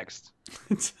go next.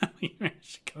 Tell me where I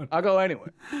should go. I'll go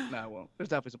anywhere. No, I won't. There's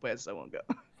definitely some places I won't go.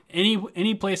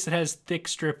 Any place that has thick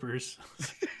strippers.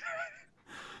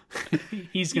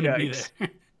 He's gonna be there.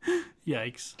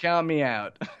 Yikes. Count me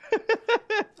out.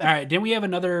 All right. Didn't we have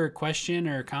another question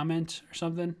or comment or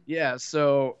something? Yeah.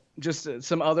 So just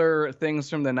some other things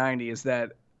from the 90s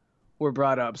that were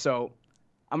brought up. So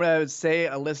I'm going to say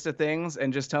a list of things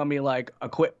and just tell me like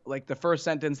the first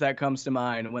sentence that comes to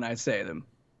mind when I say them.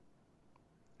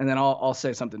 And then I'll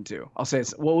say something too. I'll say,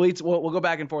 we'll go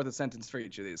back and forth a sentence for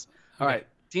each of these. All right.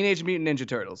 Teenage Mutant Ninja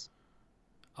Turtles.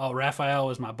 Oh, Raphael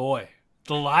was my boy.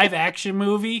 The live action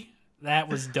movie, that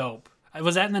was dope.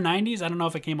 Was that in the 90s? I don't know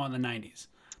if it came out in the 90s.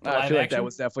 I feel like that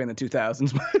was definitely in the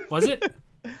 2000s. Was it?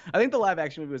 I think the live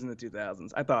action movie was in the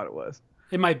 2000s. I thought it was.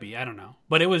 It might be. I don't know.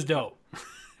 But it was dope.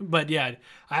 But yeah,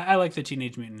 I like the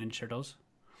Teenage Mutant Ninja Turtles.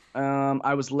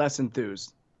 I was less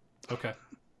enthused. Okay.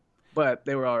 But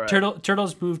they were all right.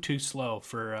 Turtles move too slow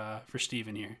for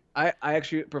Steven here. I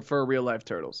actually prefer real life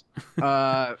turtles.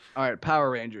 All right, Power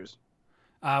Rangers.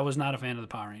 I was not a fan of the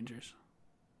Power Rangers.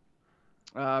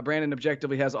 Brandon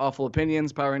objectively has awful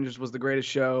opinions. Power Rangers was the greatest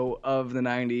show of the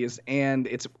 90s, and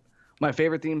it's my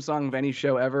favorite theme song of any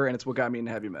show ever, and it's what got me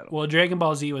into heavy metal. Well, Dragon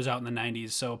Ball Z was out in the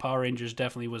 90s, so Power Rangers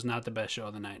definitely was not the best show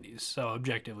of the 90s. So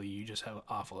objectively, you just have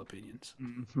awful opinions.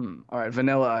 Mm-hmm. All right,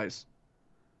 Vanilla Ice.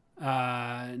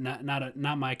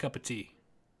 Not my cup of tea.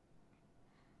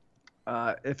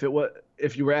 If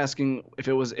you were asking if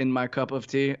it was in my cup of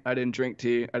tea, I didn't drink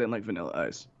tea. I didn't like Vanilla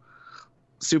Ice.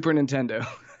 Super Nintendo.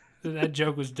 That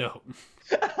joke was dope.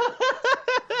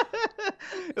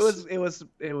 It was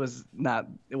bad.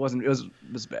 It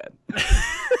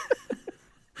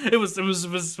was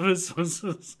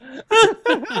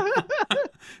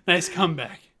nice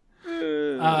comeback.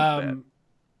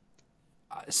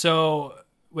 So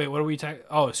wait, what are we talking?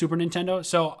 Oh, Super Nintendo.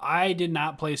 So I did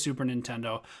not play Super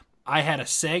Nintendo. I had a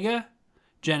Sega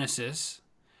Genesis,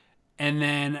 and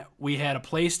then we had a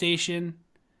PlayStation,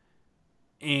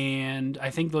 and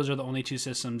I think those are the only two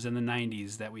systems in the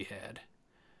 90s that we had.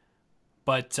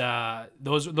 But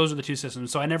those are the two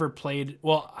systems. So I never played.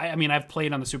 Well, I mean, I've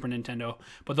played on the Super Nintendo,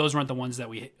 but those weren't the ones that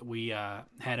we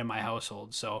had in my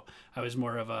household. So I was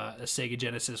more of a Sega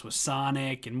Genesis with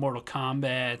Sonic and Mortal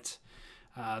Kombat.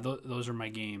 Those are my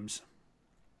games.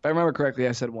 If I remember correctly,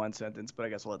 I said one sentence, but I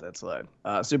guess I'll let that slide.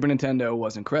 Super Nintendo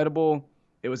was incredible.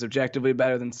 It was objectively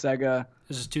better than Sega.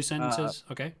 This is two sentences.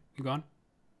 Okay, you go on.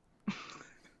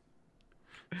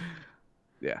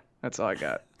 Yeah, that's all I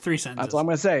got. 3 sentences. That's all I'm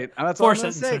gonna say. That's all I'm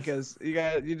gonna say because you're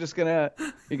gonna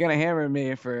hammer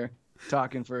me for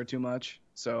talking for too much.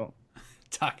 So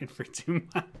talking for too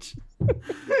much.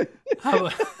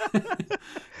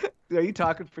 Are you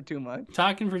talking for too much?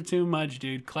 Talking for too much,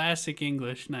 dude. Classic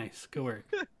English. Nice. Good work.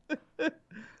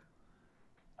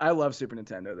 I love Super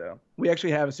Nintendo though. We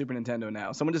actually have a Super Nintendo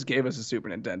now. Someone just gave us a Super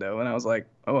Nintendo, and I was like,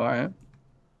 oh, all right.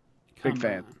 Big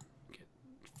fan. Get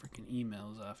freaking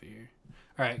emails off of here.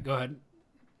 All right, go ahead.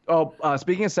 Oh,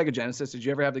 speaking of Sega Genesis, did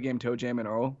you ever have the game Toe Jam and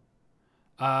Earl?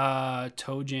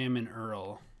 Toe Jam and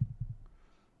Earl.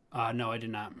 No, I did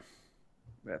not.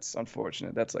 That's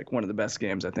unfortunate. That's like one of the best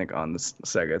games I think on the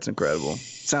Sega. It's incredible.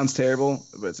 Sounds terrible,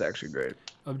 but it's actually great.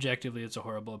 Objectively, it's a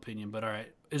horrible opinion, but all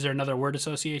right. Is there another word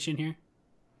association here?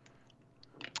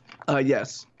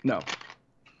 Yes. No.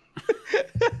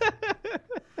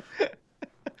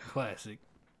 Classic.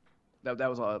 That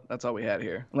was all. That's all we had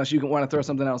here. Unless you want to throw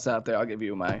something else out there, I'll give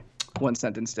you my one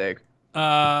sentence take.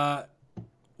 Well,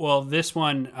 this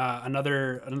one,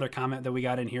 another comment that we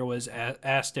got in here was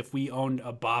asked if we owned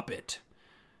a Bop It.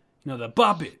 You know, the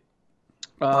Bop It.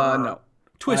 No.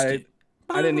 Twist It.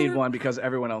 I didn't need one because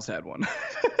everyone else had one.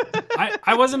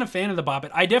 I wasn't a fan of the Bop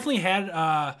It. I definitely had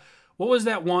what was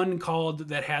that one called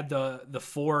that had the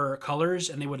 4 colors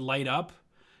and they would light up?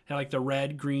 It had like the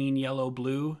red, green, yellow,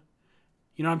 blue.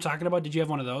 You know what I'm talking about? Did you have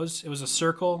one of those? It was a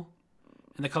circle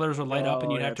and the colors would light up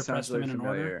and you'd have to press them in an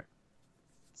order.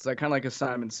 It's like kind of like a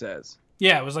Simon Says.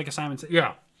 Yeah, it was like a Simon Says.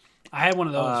 Yeah. I had one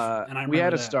of those and I remember we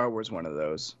had a that. Star Wars one of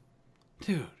those.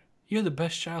 Dude, you had the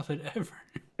best childhood ever.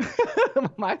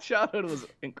 My childhood was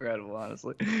incredible,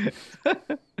 honestly.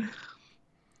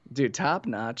 Dude,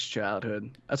 top-notch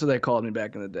childhood. That's what they called me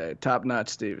back in the day. Top-notch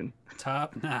Steven.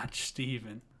 Top-notch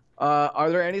Steven. Are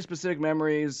there any specific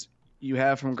memories you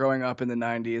have from growing up in the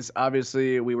 90s?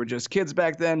 Obviously, we were just kids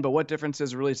back then, but what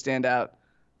differences really stand out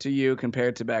to you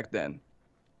compared to back then?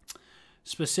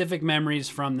 Specific memories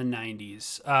from the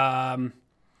 90s.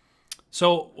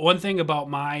 So one thing about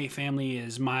my family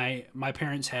is my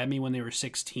parents had me when they were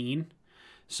 16.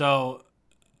 So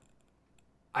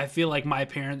I feel like my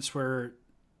parents were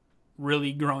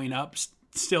really growing up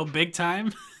still big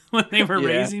time when they were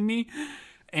raising me.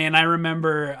 And I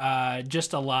remember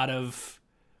just a lot of,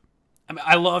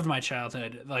 I loved my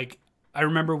childhood. Like I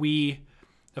remember the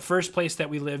first place that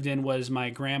we lived in was my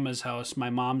grandma's house, my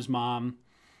mom's mom.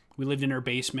 We lived in her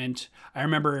basement. I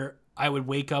remember I would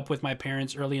wake up with my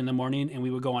parents early in the morning and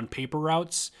we would go on paper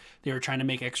routes. They were trying to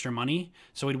make extra money.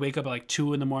 So we'd wake up at like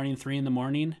 2 in the morning, 3 in the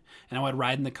morning, and I would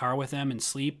ride in the car with them and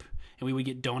sleep. And we would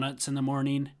get donuts in the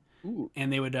morning. Ooh.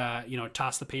 And they would,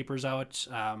 toss the papers out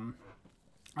on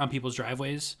people's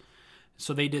driveways.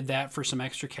 So they did that for some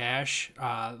extra cash.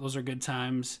 Those are good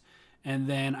times. And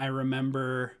then I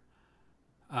remember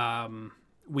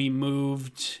we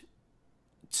moved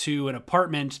to an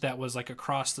apartment that was like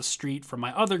across the street from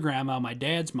my other grandma, my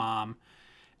dad's mom.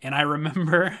 And I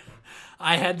remember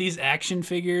I had these action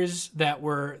figures they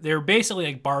were basically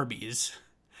like Barbies,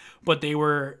 but they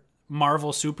were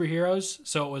Marvel superheroes.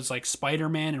 So it was like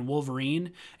Spider-Man and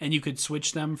Wolverine, and you could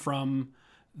switch them from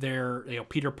their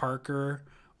Peter Parker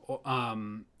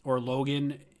or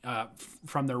Logan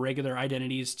from their regular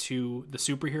identities to the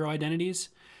superhero identities.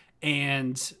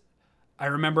 And I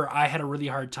remember I had a really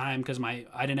hard time because I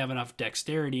didn't have enough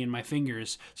dexterity in my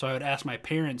fingers, so I would ask my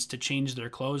parents to change their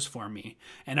clothes for me.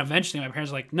 And eventually my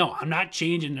parents were like, no, I'm not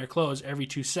changing their clothes every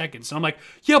 2 seconds. And I'm like,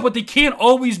 yeah, but they can't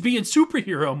always be in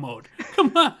superhero mode.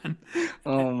 Come on.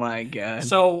 Oh, my God.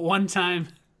 So one time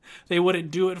they wouldn't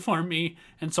do it for me,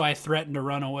 and so I threatened to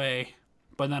run away.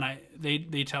 But then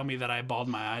they tell me that I bawled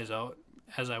my eyes out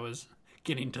as I was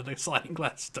getting to the sliding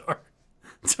glass door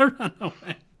to run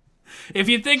away. If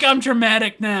you think I'm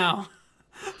dramatic now,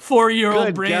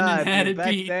 4-year-old Brandon had it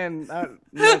beat. Back then,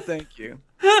 no, thank you.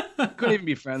 Couldn't even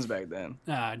be friends back then.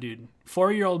 Dude,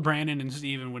 4-year-old Brandon and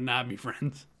Steven would not be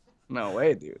friends. No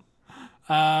way, dude.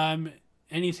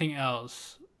 Anything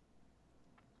else?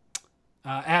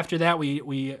 After that,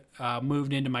 we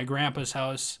moved into my grandpa's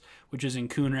house, which is in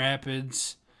Coon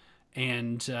Rapids,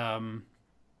 and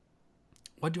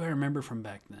what do I remember from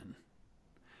back then?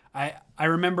 I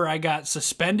remember I got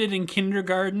suspended in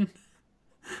kindergarten.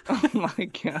 Oh my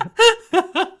God.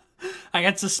 I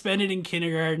got suspended in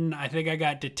kindergarten. I think I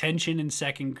got detention in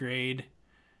 2nd grade.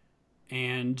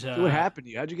 And what happened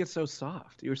to you? How'd you get so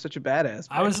soft? You were such a badass.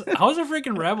 I was a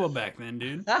freaking rebel back then,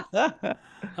 dude. I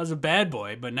was a bad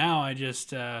boy, but now I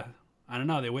just I don't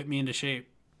know, they whipped me into shape.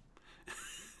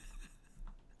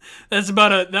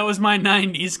 That was my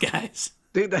 90s, guys.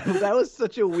 Dude, that was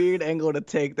such a weird angle to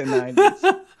take, the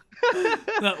 90s.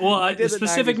 Well,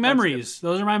 specific memories.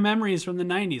 Those are my memories from the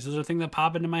 90s. Those are things that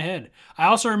pop into my head. I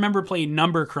also remember playing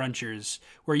Number Crunchers,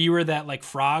 where you were that like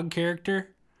frog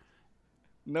character.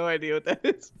 No idea what that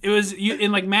is. It was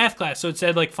in like math class, so it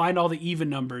said like find all the even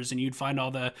numbers, and you'd find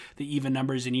all the even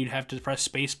numbers, and you'd have to press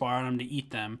spacebar on them to eat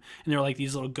them. And they were like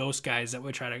these little ghost guys that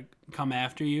would try to come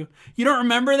after you. You don't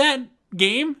remember that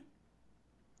game?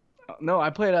 No,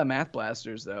 I played Math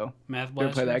Blasters though. Math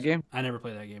Blasters. You ever play that game? I never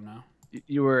played that game. No.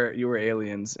 You were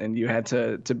aliens, and you had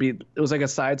to beat. It was like a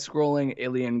side-scrolling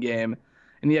alien game,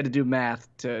 and you had to do math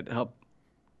to help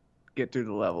get through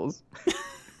the levels.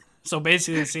 So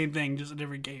basically the same thing, just a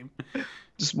different game.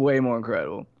 Just way more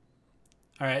incredible.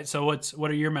 All right, so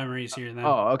what are your memories here then?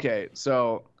 Oh, okay.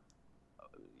 So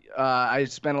I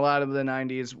spent a lot of the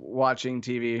 90s watching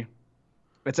TV.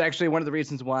 It's actually one of the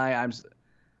reasons why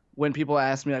when people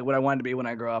ask me like what I wanted to be when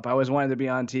I grow up, I always wanted to be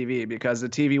on TV because the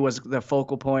TV was the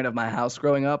focal point of my house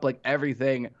growing up. Like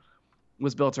everything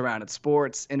was built around it.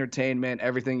 Sports, entertainment,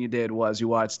 everything you did was you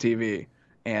watched TV.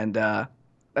 And I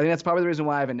think that's probably the reason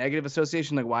why I have a negative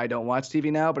association, like why I don't watch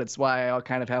TV now, but it's why I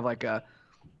kind of have like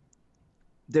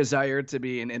desire to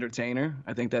be an entertainer.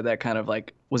 I think that kind of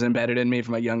like was embedded in me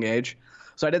from a young age.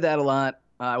 So I did that a lot.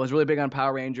 I was really big on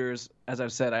Power Rangers. As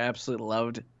I've said, I absolutely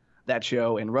loved that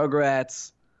show. And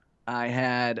Rugrats.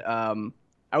 I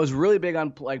was really big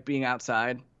on like being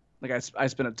outside. Like I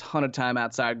spent a ton of time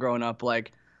outside growing up,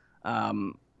 like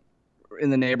um, in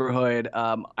the neighborhood.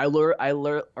 I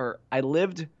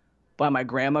lived by my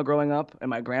grandma growing up and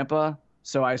my grandpa,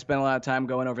 so I spent a lot of time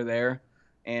going over there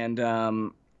and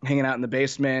hanging out in the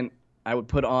basement. I would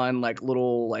put on like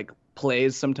little like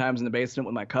plays sometimes in the basement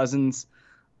with my cousins.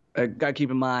 I gotta keep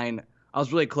in mind, I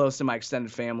was really close to my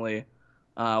extended family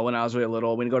when I was really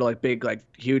little. We'd go to like big, like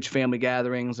huge family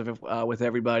gatherings with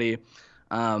everybody.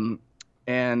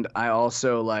 And I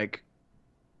also like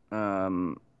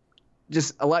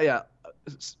just a lot, yeah,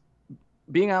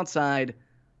 being outside,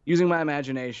 using my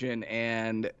imagination.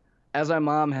 And as my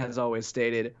mom has always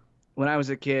stated, when I was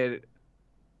a kid,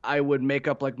 I would make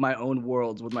up like my own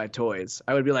worlds with my toys.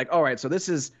 I would be like, all right, so this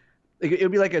is, it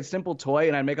would be like a simple toy,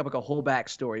 and I'd make up like a whole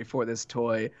backstory for this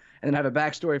toy, and then have a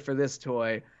backstory for this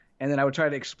toy, and then I would try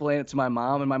to explain it to my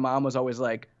mom, and my mom was always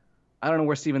like, I don't know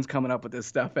where Steven's coming up with this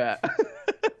stuff at.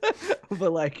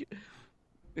 But like,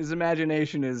 his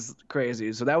imagination is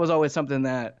crazy. So that was always something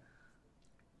that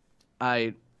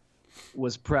I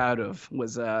was proud of,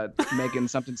 was making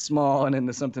something small and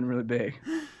into something really big.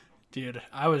 Dude,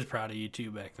 I was proud of you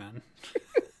too back then.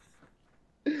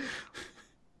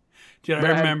 Dude,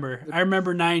 I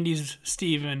remember 90s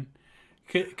Steven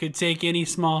could take any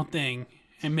small thing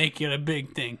and make it a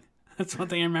big thing. That's one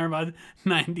thing I remember about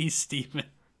 90s Steven.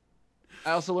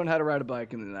 I also learned how to ride a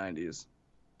bike in the 90s.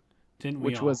 Didn't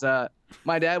we? Which was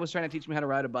my dad was trying to teach me how to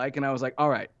ride a bike, and I was like, all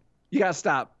right, you gotta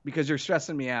stop because you're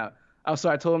stressing me out. So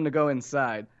I told him to go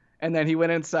inside, and then he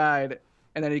went inside,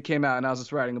 and then he came out, and I was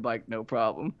just riding a bike, no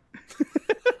problem.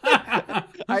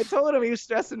 I told him he was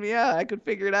stressing me out. I could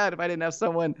figure it out if I didn't have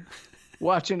someone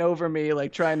watching over me,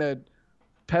 like trying to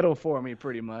pedal for me,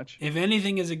 pretty much. If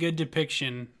anything is a good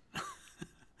depiction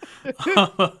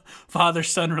of a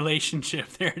father-son relationship,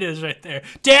 there it is right there.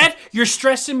 Dad, you're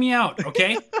stressing me out,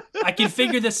 okay? I can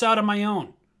figure this out on my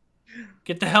own.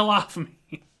 Get the hell off of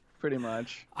me. Pretty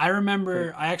much. I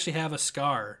remember I actually have a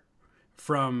scar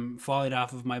from falling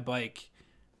off of my bike.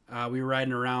 We were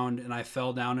riding around, and I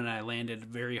fell down, and I landed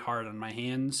very hard on my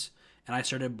hands, and I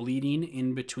started bleeding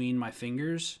in between my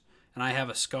fingers, and I have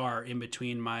a scar in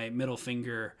between my middle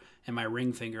finger and my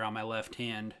ring finger on my left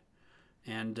hand.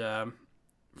 And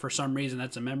for some reason,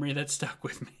 that's a memory that stuck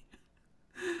with me.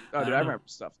 Oh, dude, I remember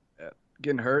stuff like that.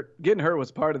 Getting hurt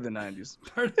was part of the 90s.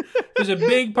 It was a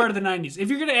big part of the 90s. If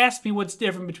you're going to ask me what's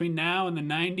different between now and the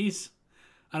 90s,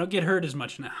 I don't get hurt as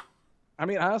much now. I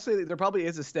mean, honestly, there probably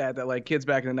is a stat that like kids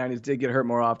back in the 90s did get hurt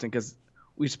more often because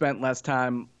we spent less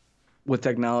time with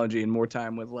technology and more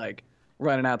time with like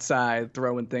running outside,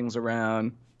 throwing things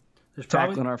around,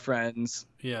 tackling our friends.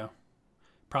 Yeah.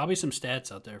 Probably some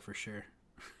stats out there for sure.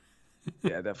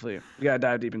 Yeah, definitely. We got to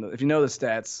dive deep into it. If you know the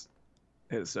stats,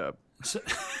 hit us up.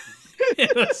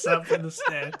 Hit us up in the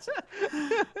stats.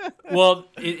 Well,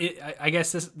 I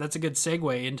guess that's a good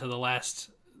segue into the last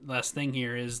thing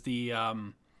here is the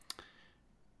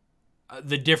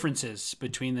differences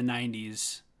between the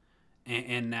 90s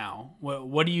and now.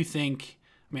 What do you think?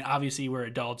 I mean, obviously we're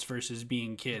adults versus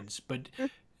being kids, but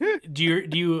do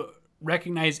you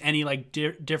recognize any like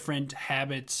different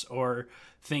habits or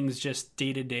things just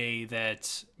day to day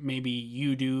that maybe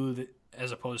you do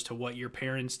as opposed to what your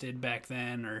parents did back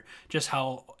then, or just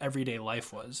how everyday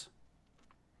life was?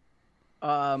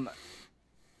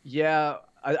 Yeah,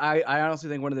 I honestly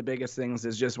think one of the biggest things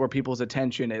is just where people's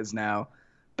attention is now.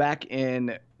 Back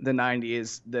in the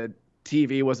 90s, the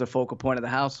TV was the focal point of the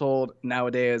household.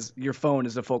 Nowadays, your phone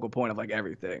is the focal point of like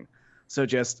everything. So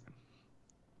just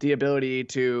the ability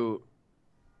to,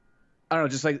 I don't know,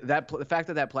 just like that, the fact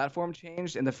that that platform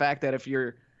changed, and the fact that if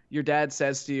your dad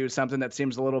says to you something that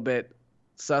seems a little bit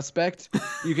suspect,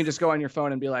 you can just go on your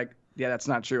phone and be like, yeah, that's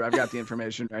not true. I've got the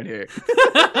information right here.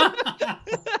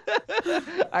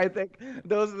 I think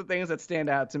those are the things that stand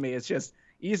out to me. It's just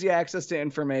easy access to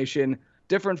information,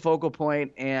 different focal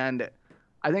point, and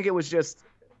I think it was just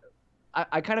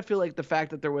I kind of feel like the fact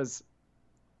that there was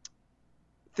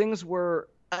things were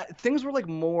like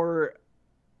more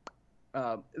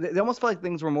they almost felt like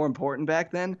things were more important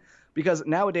back then, because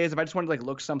nowadays if I just wanted to like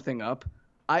look something up,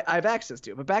 I have access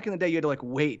to it. But back in the day you had to like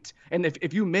wait, and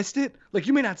if you missed it, like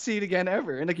you may not see it again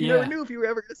ever, and like you never knew if you were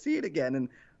ever gonna see it again, and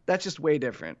that's just way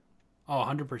different. Oh,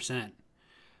 100%.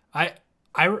 I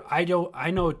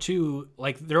know too,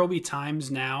 like there will be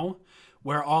times now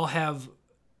where I'll have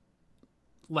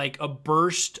like a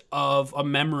burst of a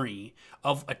memory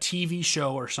of a TV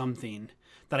show or something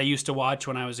that I used to watch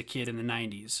when I was a kid in the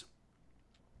 90s.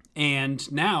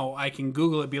 And now I can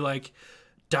Google it, be like,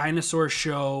 dinosaur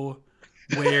show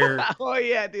where oh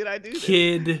yeah, dude, I do.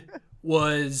 Kid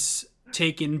was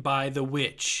taken by the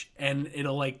witch, and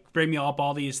it'll like bring me up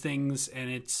all these things, and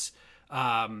it's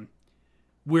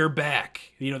We're Back,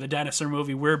 you know, the dinosaur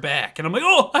movie We're Back, and I'm like,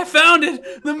 oh, I found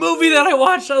it, the movie that I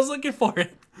watched, I was looking for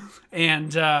it.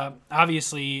 And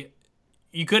obviously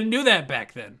you couldn't do that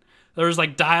back then. There was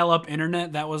like dial-up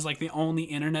internet. That was like the only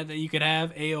internet that you could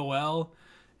have, AOL,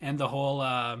 and the whole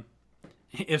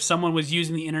if someone was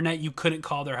using the internet, you couldn't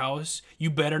call their house. You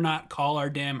better not call our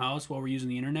damn house while we're using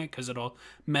the internet, because it'll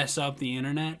mess up the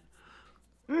internet.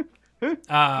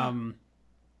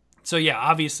 So yeah,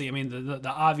 obviously, I mean, the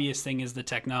obvious thing is the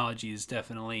technology is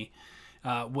definitely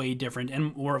way different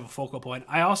and more of a focal point.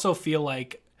 I also feel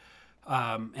like,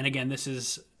 and again, this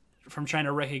is from trying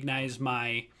to recognize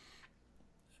my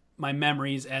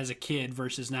memories as a kid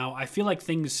versus now, I feel like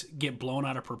things get blown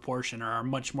out of proportion or are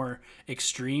much more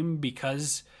extreme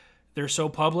because they're so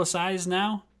publicized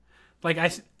now. Like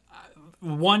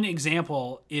one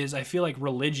example is, I feel like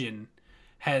religion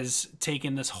has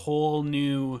taken this whole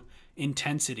new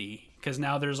intensity, because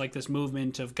now there's like this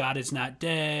movement of God is not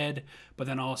dead, but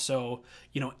then also,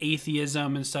 you know,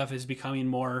 atheism and stuff is becoming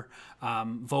more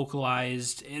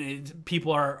vocalized, and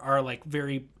people are like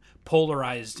very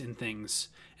polarized in things.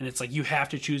 And it's like you have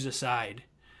to choose a side,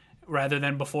 rather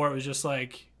than before it was just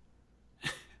like,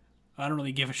 I don't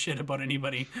really give a shit about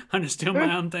anybody. I'm just doing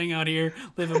my own thing out here,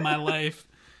 living my life.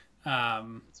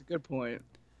 That's a good point.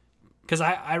 Because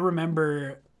I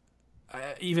remember,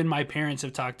 even my parents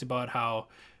have talked about how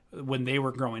when they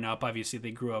were growing up, obviously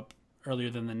they grew up earlier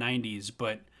than the 90s,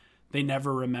 but they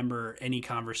never remember any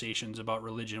conversations about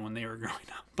religion when they were growing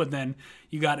up. But then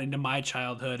you got into my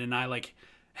childhood, and I like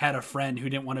had a friend who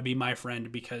didn't want to be my friend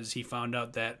because he found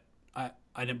out that I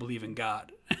didn't believe in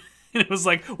God. And it was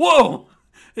like, whoa,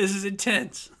 this is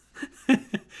intense.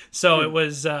 So it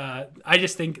was, I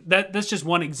just think that's just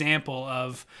one example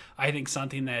of, I think,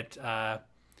 something that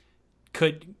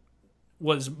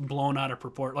was blown out of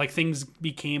proportion. Like, things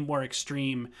became more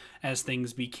extreme as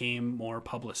things became more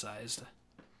publicized,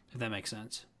 if that makes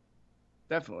sense.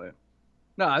 Definitely.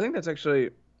 No, I think that's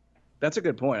a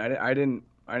good point. I didn't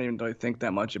even really think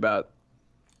that much about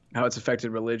how it's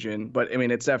affected religion, but I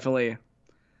mean, it's definitely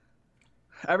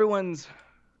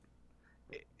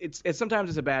it's sometimes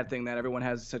it's a bad thing that everyone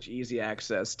has such easy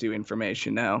access to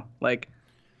information now. Like,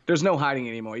 there's no hiding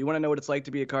anymore. You want to know what it's like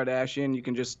to be a Kardashian, you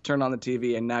can just turn on the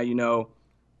TV, and now you know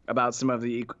about some of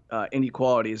the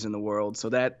inequalities in the world. So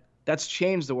that's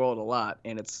changed the world a lot,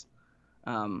 and it's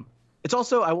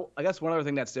also, I guess one other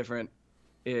thing that's different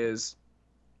is,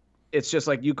 it's just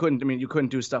like you couldn't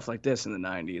do stuff like this in the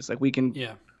 90s. Like, we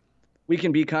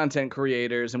can be content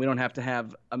creators, and we don't have to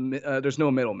have there's no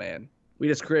middleman. We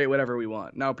just create whatever we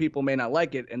want. Now, people may not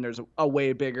like it, and there's a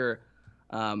way bigger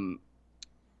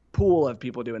pool of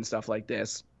people doing stuff like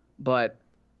this, but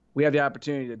we have the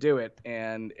opportunity to do it.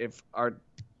 And if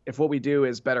what we do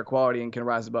is better quality and can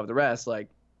rise above the rest, like,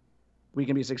 we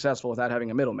can be successful without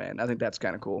having a middleman. I think that's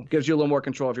kind of cool. Gives you a little more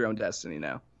control of your own destiny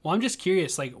now. Well, I'm just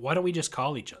curious, like, why don't we just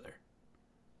call each other?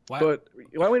 Why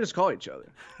don't we just call each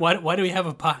other? Why do we have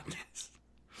a podcast?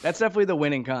 That's definitely the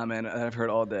winning comment that I've heard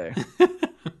all day.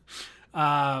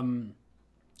 I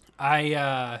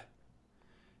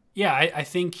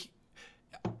think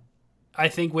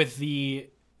with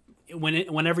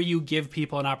whenever you give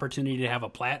people an opportunity to have a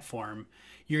platform,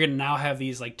 you're going to now have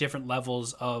these like different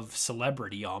levels of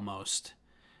celebrity almost.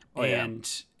 Oh, and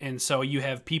so you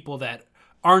have people that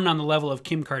aren't on the level of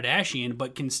Kim Kardashian,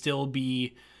 but can still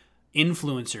be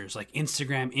influencers, like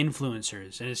Instagram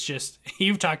influencers. And it's just,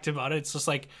 you've talked about it. It's just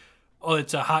like, oh,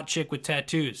 it's a hot chick with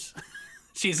tattoos.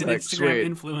 She's an like,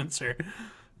 Instagram influencer.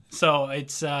 So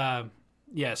it's,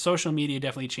 social media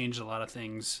definitely changed a lot of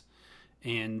things.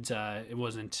 And it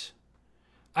wasn't,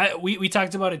 we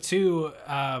talked about it too,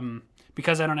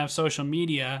 because I don't have social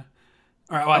media.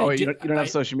 You don't have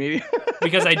social media?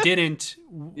 Because I didn't.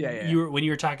 Yeah. When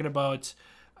you were talking about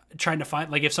trying to find,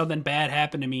 like, if something bad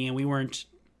happened to me and we weren't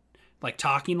like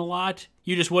talking a lot,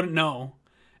 you just wouldn't know.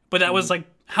 But that was like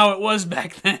how it was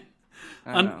back then.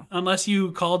 Unless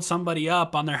you called somebody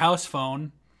up on their house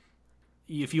phone,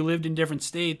 if you lived in different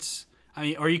states, I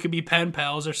mean, or you could be pen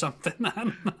pals or something. I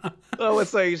don't know. Oh,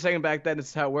 it's like you're saying back then,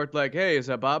 it's how it worked. Like, hey, is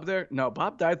that Bob there? No,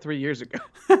 Bob died 3 years ago.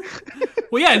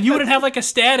 Well, yeah, you wouldn't have like a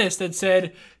status that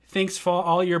said, thanks for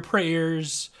all your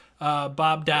prayers.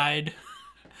 Bob died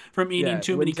from eating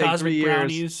too many cosmic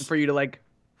brownies. For you to like,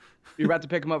 you're about to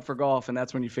pick him up for golf, and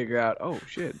that's when you figure out, oh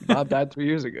shit, Bob died 3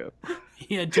 years ago.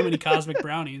 He had too many cosmic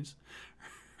brownies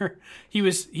he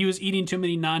was eating too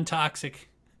many non-toxic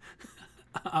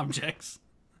objects.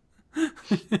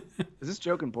 Is this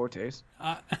joke in poor taste?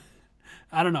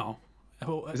 I don't know.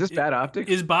 Is this bad optics?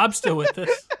 Is Bob still with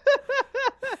us?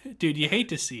 Dude, you hate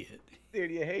to see it.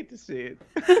 Dude, you hate to see it.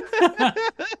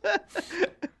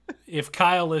 If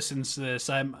Kyle listens to this,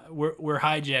 we're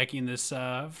hijacking this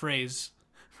phrase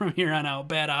from here on out.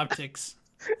 Bad optics,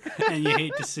 and you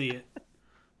hate to see it.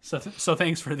 So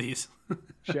thanks for these.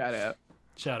 Shout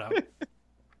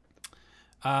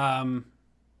out.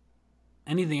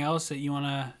 Anything else that you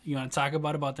wanna talk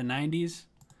about the 90s?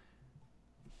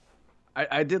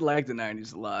 I did like the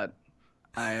 90s a lot.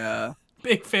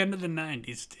 Big fan of the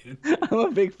 90s, dude. I'm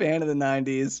a big fan of the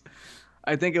 90s.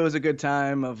 I think it was a good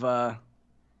time of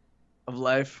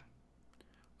life.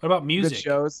 What about music?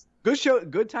 Good shows.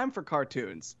 Good time for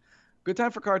cartoons. Good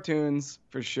time for cartoons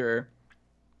for sure.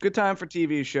 Good time for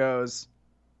TV shows.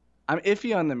 I'm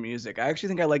iffy on the music. I actually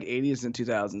think I like 80s and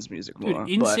 2000s music more.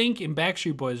 Dude, NSYNC and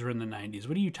Backstreet Boys were in the 90s.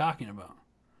 What are you talking about?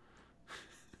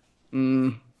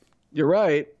 You're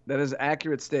right. That is an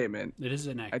accurate statement. It is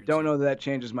an accurate I don't know that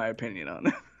changes my opinion on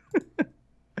it.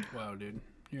 Wow, dude.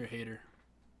 You're a hater.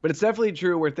 But it's definitely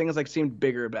true where things like seemed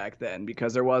bigger back then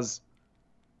because there was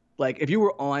like if you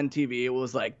were on TV, it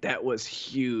was like that was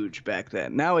huge back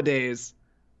then. Nowadays,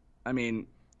 I mean,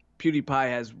 PewDiePie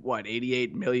has what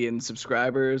 88 million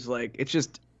subscribers. Like it's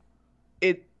just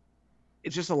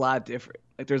a lot different.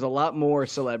 Like there's a lot more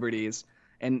celebrities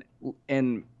and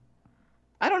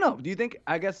I don't know. Do you think,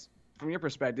 I guess from your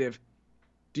perspective,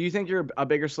 do you think you're a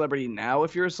bigger celebrity now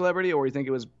if you're a celebrity, or you think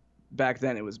it was back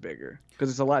then it was bigger? Because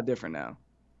it's a lot different now.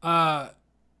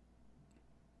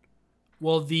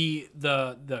 Well, the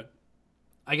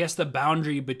I guess the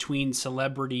boundary between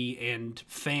celebrity and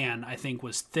fan, I think,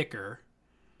 was thicker.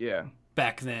 Yeah.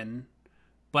 Back then,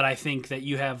 but I think that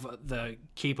you have the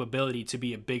capability to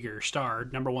be a bigger star.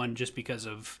 Number one, just because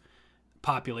of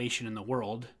population in the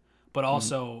world, but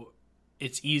also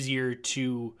it's easier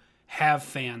to have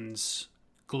fans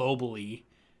globally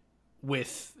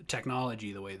with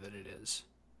technology the way that it is.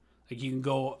 Like you can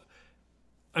go.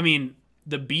 I mean,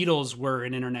 the Beatles were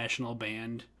an international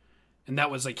band, and that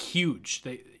was like huge.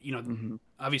 They,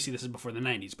 obviously this is before the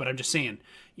 90s, but I'm just saying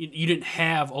you didn't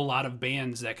have a lot of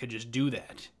bands that could just do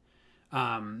that.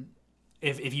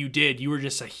 If you did, you were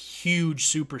just a huge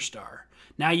superstar.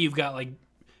 Now you've got like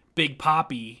Big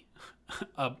Papi,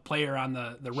 a player on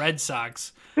the Red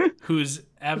Sox, who's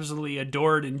absolutely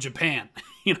adored in Japan.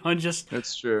 And just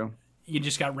that's true. You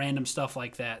just got random stuff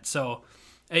like that. So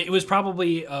it was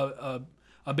probably a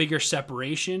bigger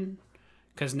separation.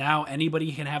 Because now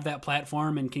anybody can have that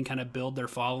platform and can kind of build their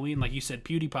following. Like you said,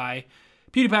 PewDiePie.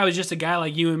 PewDiePie was just a guy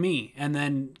like you and me, and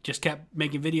then just kept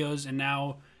making videos, and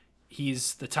now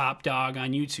he's the top dog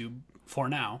on YouTube for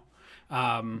now.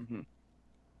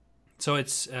 So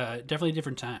it's definitely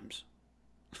different times.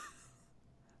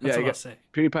 That's what I'll say.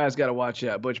 PewDiePie's got to watch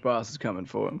out. Butch Boss is coming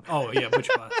for him. Oh, yeah, Butch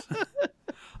Boss.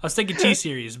 I was thinking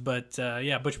T-Series, but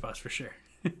yeah, Butch Boss for sure.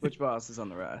 Butch Boss is on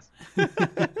the rise.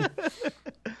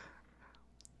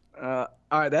 All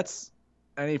right, that's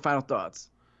any final thoughts?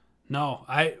 No,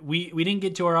 we didn't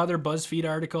get to our other BuzzFeed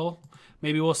article.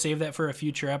 Maybe we'll save that for a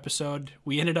future episode.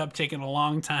 We ended up taking a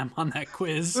long time on that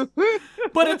quiz,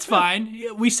 but it's fine.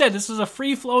 We said this was a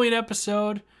free-flowing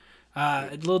episode,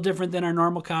 a little different than our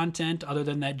normal content, other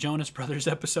than that Jonas Brothers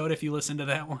episode, if you listen to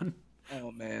that one. Oh,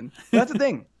 man. That's the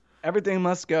thing. Everything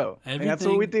must go. And that's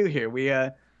what we do here. We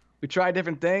try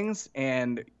different things,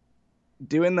 and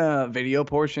doing the video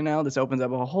portion now, this opens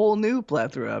up a whole new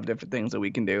plethora of different things that we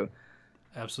can do.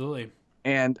 Absolutely.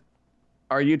 And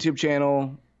our YouTube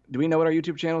channel, do we know what our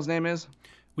YouTube channel's name is?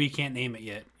 We can't name it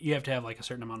yet. You have to have like a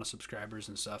certain amount of subscribers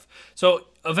and stuff. So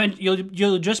eventually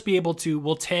you'll just be able to,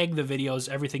 we'll tag the videos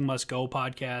Everything Must Go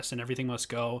podcast and Everything Must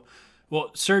Go. We'll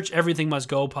search Everything Must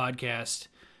Go podcast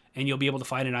and you'll be able to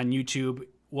find it on YouTube.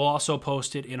 We'll also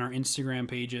post it in our Instagram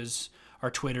pages,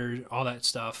 our Twitter, all that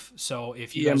stuff. So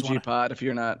if you guys EMG Pod, if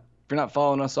you're not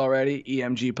following us already,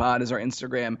 EMG Pod is our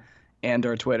Instagram and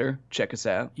our Twitter. Check us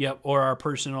out. Yep, or our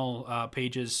personal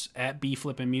pages at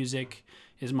BFlippinMusic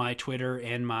is my Twitter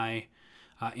and my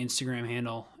Instagram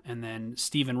handle, and then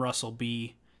Steven Russell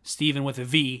B, Steven with a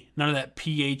V, none of that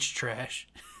PH trash.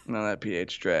 None of that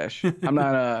PH trash. I'm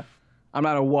not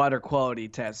a water quality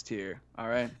test here. All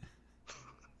right.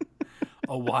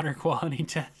 A water quality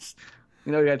test.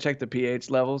 You know, you gotta check the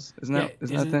pH levels. Isn't that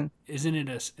a thing? Isn't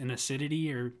it an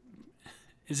acidity or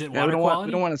is it water quality?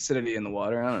 We don't want acidity in the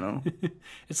water. I don't know.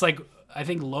 It's like, I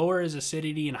think lower is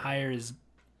acidity and higher is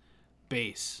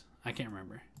base. I can't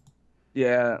remember.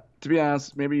 Yeah, to be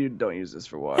honest, maybe you don't use this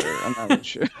for water. I'm not really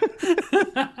sure.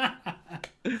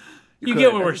 You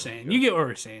get what we're saying.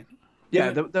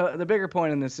 Yeah, the bigger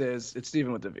point in this is it's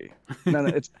Stephen with the V. No,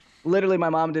 it's literally my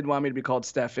mom didn't want me to be called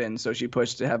Stefan, so she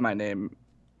pushed to have my name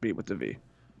be with the V.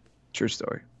 True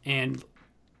story. And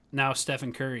now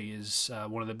Stephen Curry is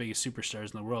one of the biggest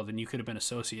superstars in the world, and you could have been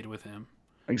associated with him.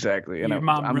 Exactly. And Your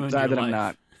mom I'm ruined glad your that I'm life.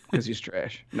 not, because he's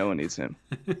trash. No one needs him.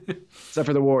 Except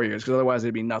for the Warriors, because otherwise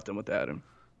they'd be nothing without him.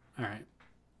 All right.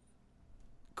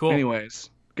 Cool. Anyways,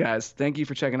 guys, thank you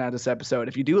for checking out this episode.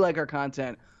 If you do like our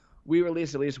content, we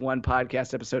release at least one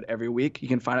podcast episode every week. You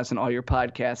can find us on all your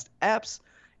podcast apps.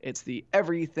 It's the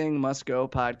Everything Must Go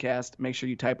podcast. Make sure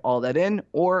you type all that in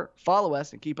or follow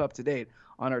us and keep up to date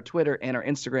on our Twitter and our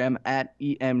Instagram at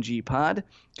EMGpod. You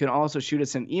can also shoot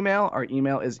us an email. Our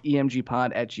email is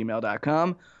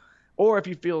emgpod@gmail.com. Or if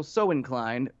you feel so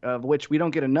inclined, of which we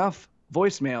don't get enough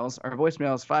voicemails, our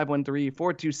voicemail is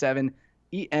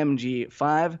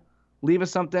 513-427-EMG5. Leave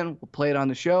us something. We'll play it on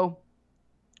the show.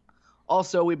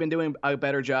 Also, we've been doing a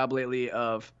better job lately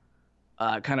of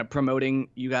kind of promoting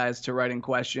you guys to writing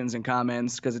questions and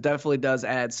comments, because it definitely does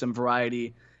add some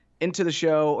variety into the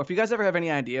show. Or if you guys ever have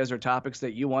any ideas or topics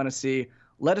that you want to see,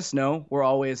 let us know. We're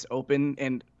always open.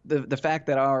 And the fact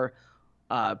that our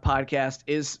podcast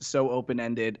is so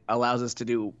open-ended allows us to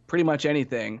do pretty much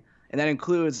anything. And that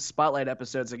includes spotlight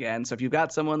episodes again. So if you've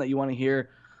got someone that you want to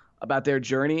hear about their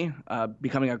journey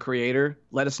becoming a creator,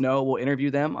 let us know. We'll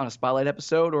interview them on a spotlight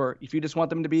episode. Or if you just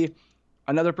want them to be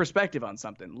another perspective on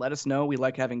something, let us know. We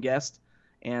like having guests.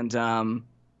 And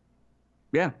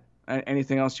yeah,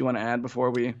 anything else you want to add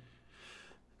before we...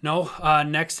 No,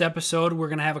 next episode, we're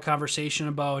going to have a conversation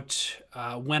about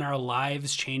when our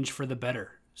lives change for the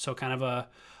better. So kind of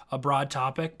a broad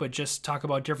topic, but just talk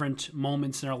about different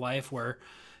moments in our life where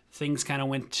things kind of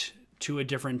went to a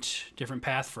different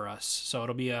path for us. So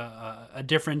it'll be a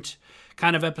different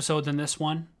kind of episode than this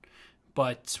one,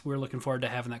 but we're looking forward to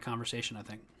having that conversation, I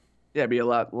think. Yeah, be a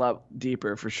lot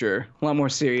deeper for sure. A lot more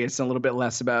serious and a little bit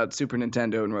less about Super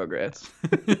Nintendo and Rugrats.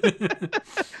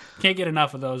 Can't get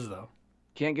enough of those, though.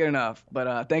 Can't get enough.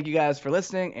 But thank you guys for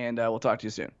listening, and we'll talk to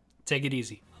you soon. Take it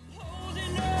easy.